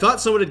 I thought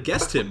someone had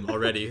guessed him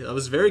already. I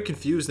was very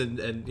confused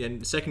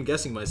and second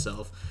guessing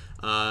myself.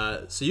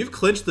 So you've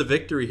clinched the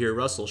victory here,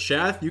 Russell.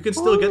 Shath, you can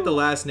still get the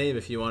last name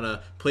if you want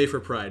to play for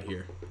pride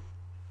here.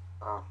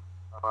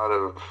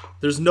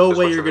 There's no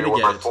way you're going to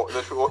get it.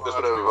 This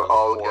out of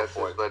all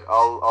guesses, but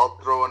I'll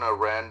throw in a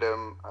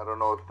random. I don't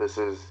know if this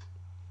is.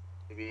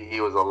 Maybe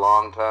he was a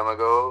long time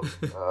ago.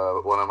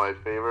 One of my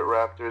favorite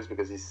Raptors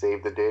because he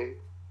saved the day.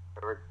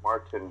 Derek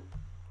Martin.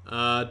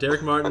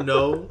 Derek Martin,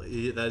 no,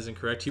 that is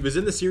incorrect. He was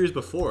in the series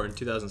before in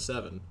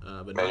 2007.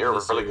 But man, you're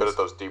really good at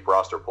those deep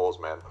roster polls,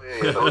 man.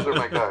 Yeah, those are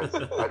my guys.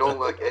 I don't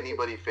like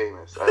anybody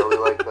famous. I only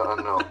like the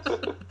unknowns.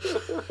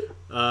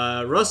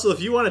 Russell,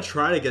 if you want to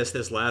try to guess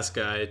this last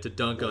guy to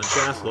dunk on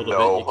Shaft a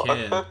little bit,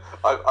 you can.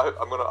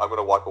 I'm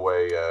gonna walk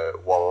away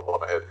while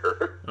I'm ahead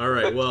here. All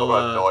right. Well,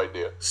 I have no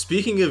idea.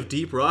 Speaking of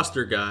deep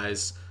roster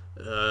guys,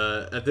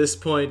 at this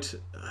point,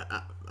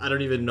 I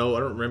don't even know.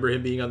 I don't remember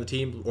him being on the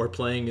team or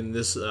playing in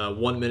this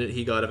 1 minute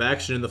he got of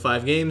action in the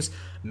 5 games.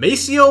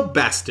 Maceo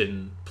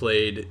Baston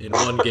played in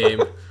 1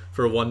 game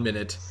for 1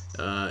 minute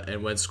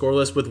and went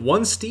scoreless with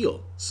 1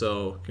 steal.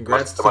 So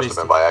congrats to Maceo. Must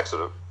have been by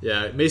accident.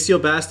 Yeah, Maceo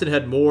Baston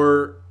had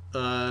more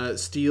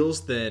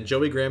steals than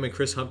Joey Graham and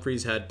Chris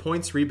Humphries had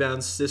points,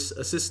 rebounds,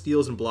 assists,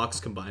 steals, and blocks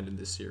combined in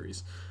this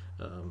series.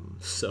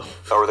 So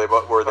were they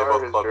both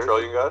Club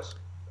Trillion guys?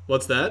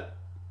 What's that?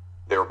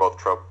 They were both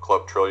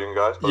Club Trillion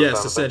guys?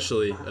 Yes,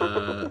 essentially.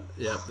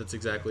 Yeah, that's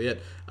exactly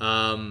it.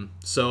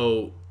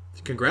 So,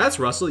 congrats,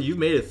 Russell. You've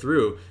made it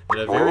through in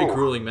a very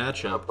grueling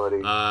matchup.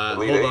 buddy.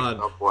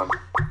 Hold on.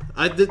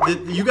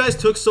 You guys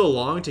took so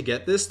long to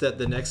get this that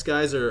the next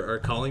guys are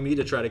calling me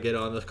to try to get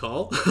on the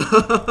call.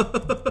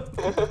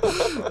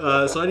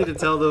 So I need to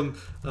tell them.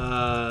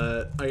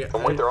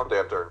 Don't wait their own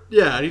damn turn.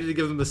 Yeah, I need to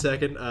give them a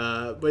second.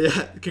 But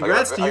yeah,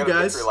 congrats to you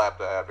guys. Lap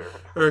to have here.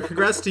 Or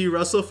congrats to you,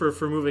 Russell,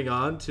 for moving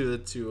on to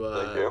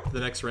the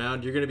next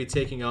round. You're going to be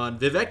taking on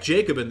Vivek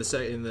Jacob in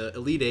the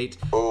Elite Eight.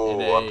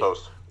 Oh, I'm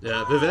toast.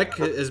 Yeah, Vivek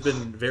has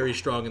been very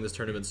strong in this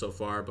tournament so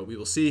far, but we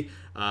will see.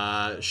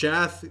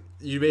 Shath,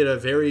 you made a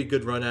very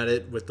good run at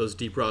it with those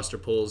deep roster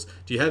pulls.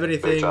 Do you have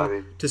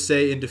anything to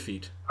say in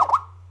defeat?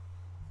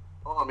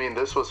 Well, I mean,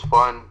 this was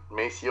fun.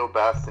 Maceo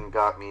Baston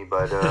got me,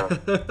 but I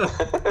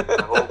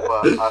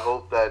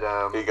hope that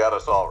he got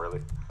us all,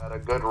 really. Had a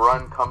good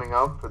run coming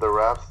up for the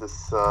Raps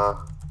this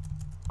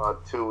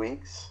about 2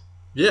 weeks.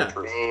 Yeah.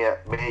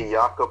 May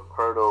Jakob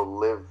Pertl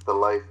live the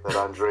life that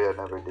Andrea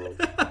never did.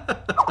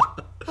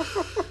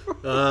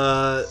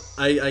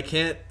 I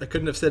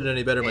couldn't have said it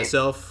any better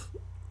myself.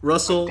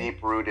 Russell,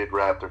 deep-rooted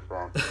Raptor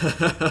fan.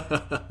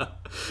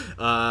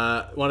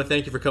 Want to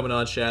thank you for coming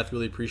on, Shath.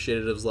 Really appreciate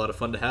it. It was a lot of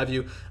fun to have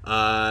you.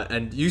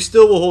 And you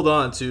still will hold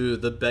on to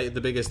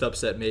the biggest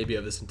upset maybe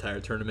of this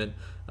entire tournament,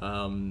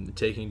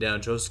 taking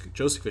down Joseph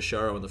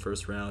Fischaro in the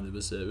first round. It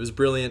was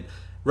brilliant.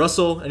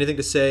 Russell, anything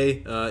to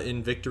say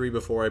in victory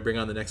before I bring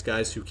on the next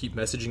guys who keep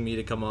messaging me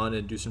to come on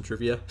and do some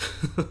trivia?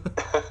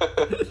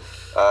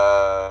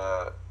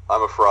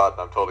 I'm a fraud,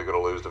 and I'm totally going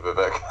to lose to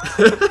Vivek.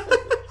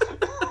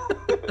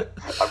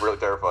 I'm really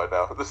terrified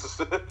now. This is.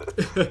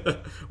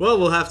 Well,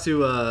 we'll have to.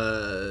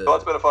 Well,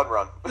 it's been a fun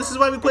run. This is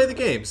why we play the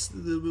games.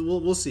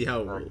 We'll see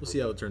how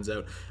it turns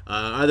out.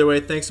 Either way,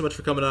 thanks so much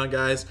for coming on,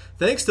 guys.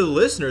 Thanks to the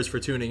listeners for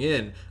tuning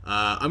in.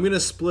 I'm gonna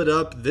split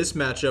up this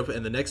matchup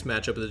and the next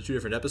matchup into 2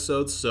 different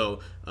episodes, so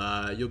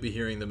you'll be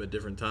hearing them at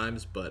different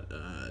times. But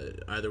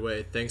either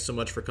way, thanks so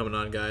much for coming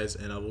on, guys,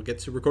 and we'll get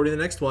to recording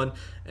the next one.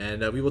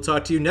 And we will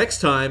talk to you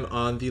next time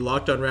on the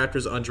Locked On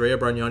Raptors Andrea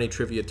Bargnani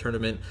Trivia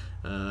Tournament.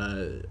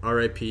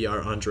 R.I.P.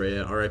 our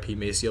Andrea, R.I.P.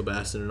 Maceo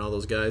Baston, and all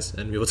those guys.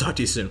 And we will talk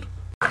to you soon.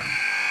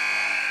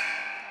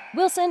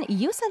 Wilson,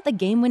 you sent the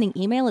game-winning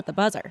email at the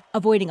buzzer,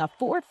 avoiding a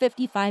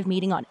 4:55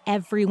 meeting on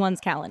everyone's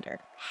calendar.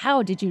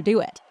 How did you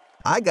do it?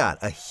 I got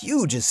a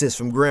huge assist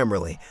from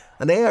Grammarly,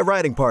 an AI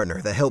writing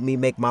partner that helped me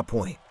make my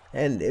point.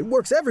 And it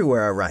works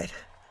everywhere I write.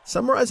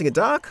 Summarizing a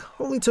doc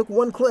only took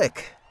 1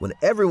 click. When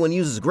everyone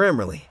uses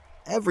Grammarly,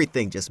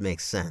 everything just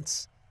makes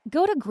sense.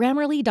 Go to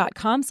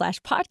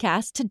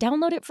Grammarly.com/podcast to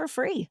download it for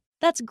free.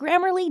 That's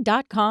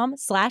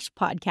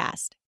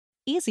Grammarly.com/podcast.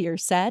 Easier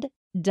said,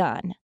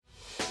 done.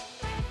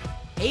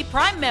 Hey,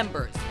 Prime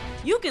members,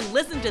 you can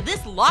listen to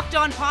this Locked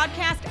On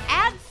podcast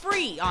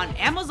ad-free on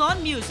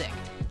Amazon Music.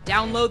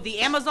 Download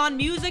the Amazon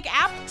Music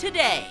app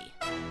today.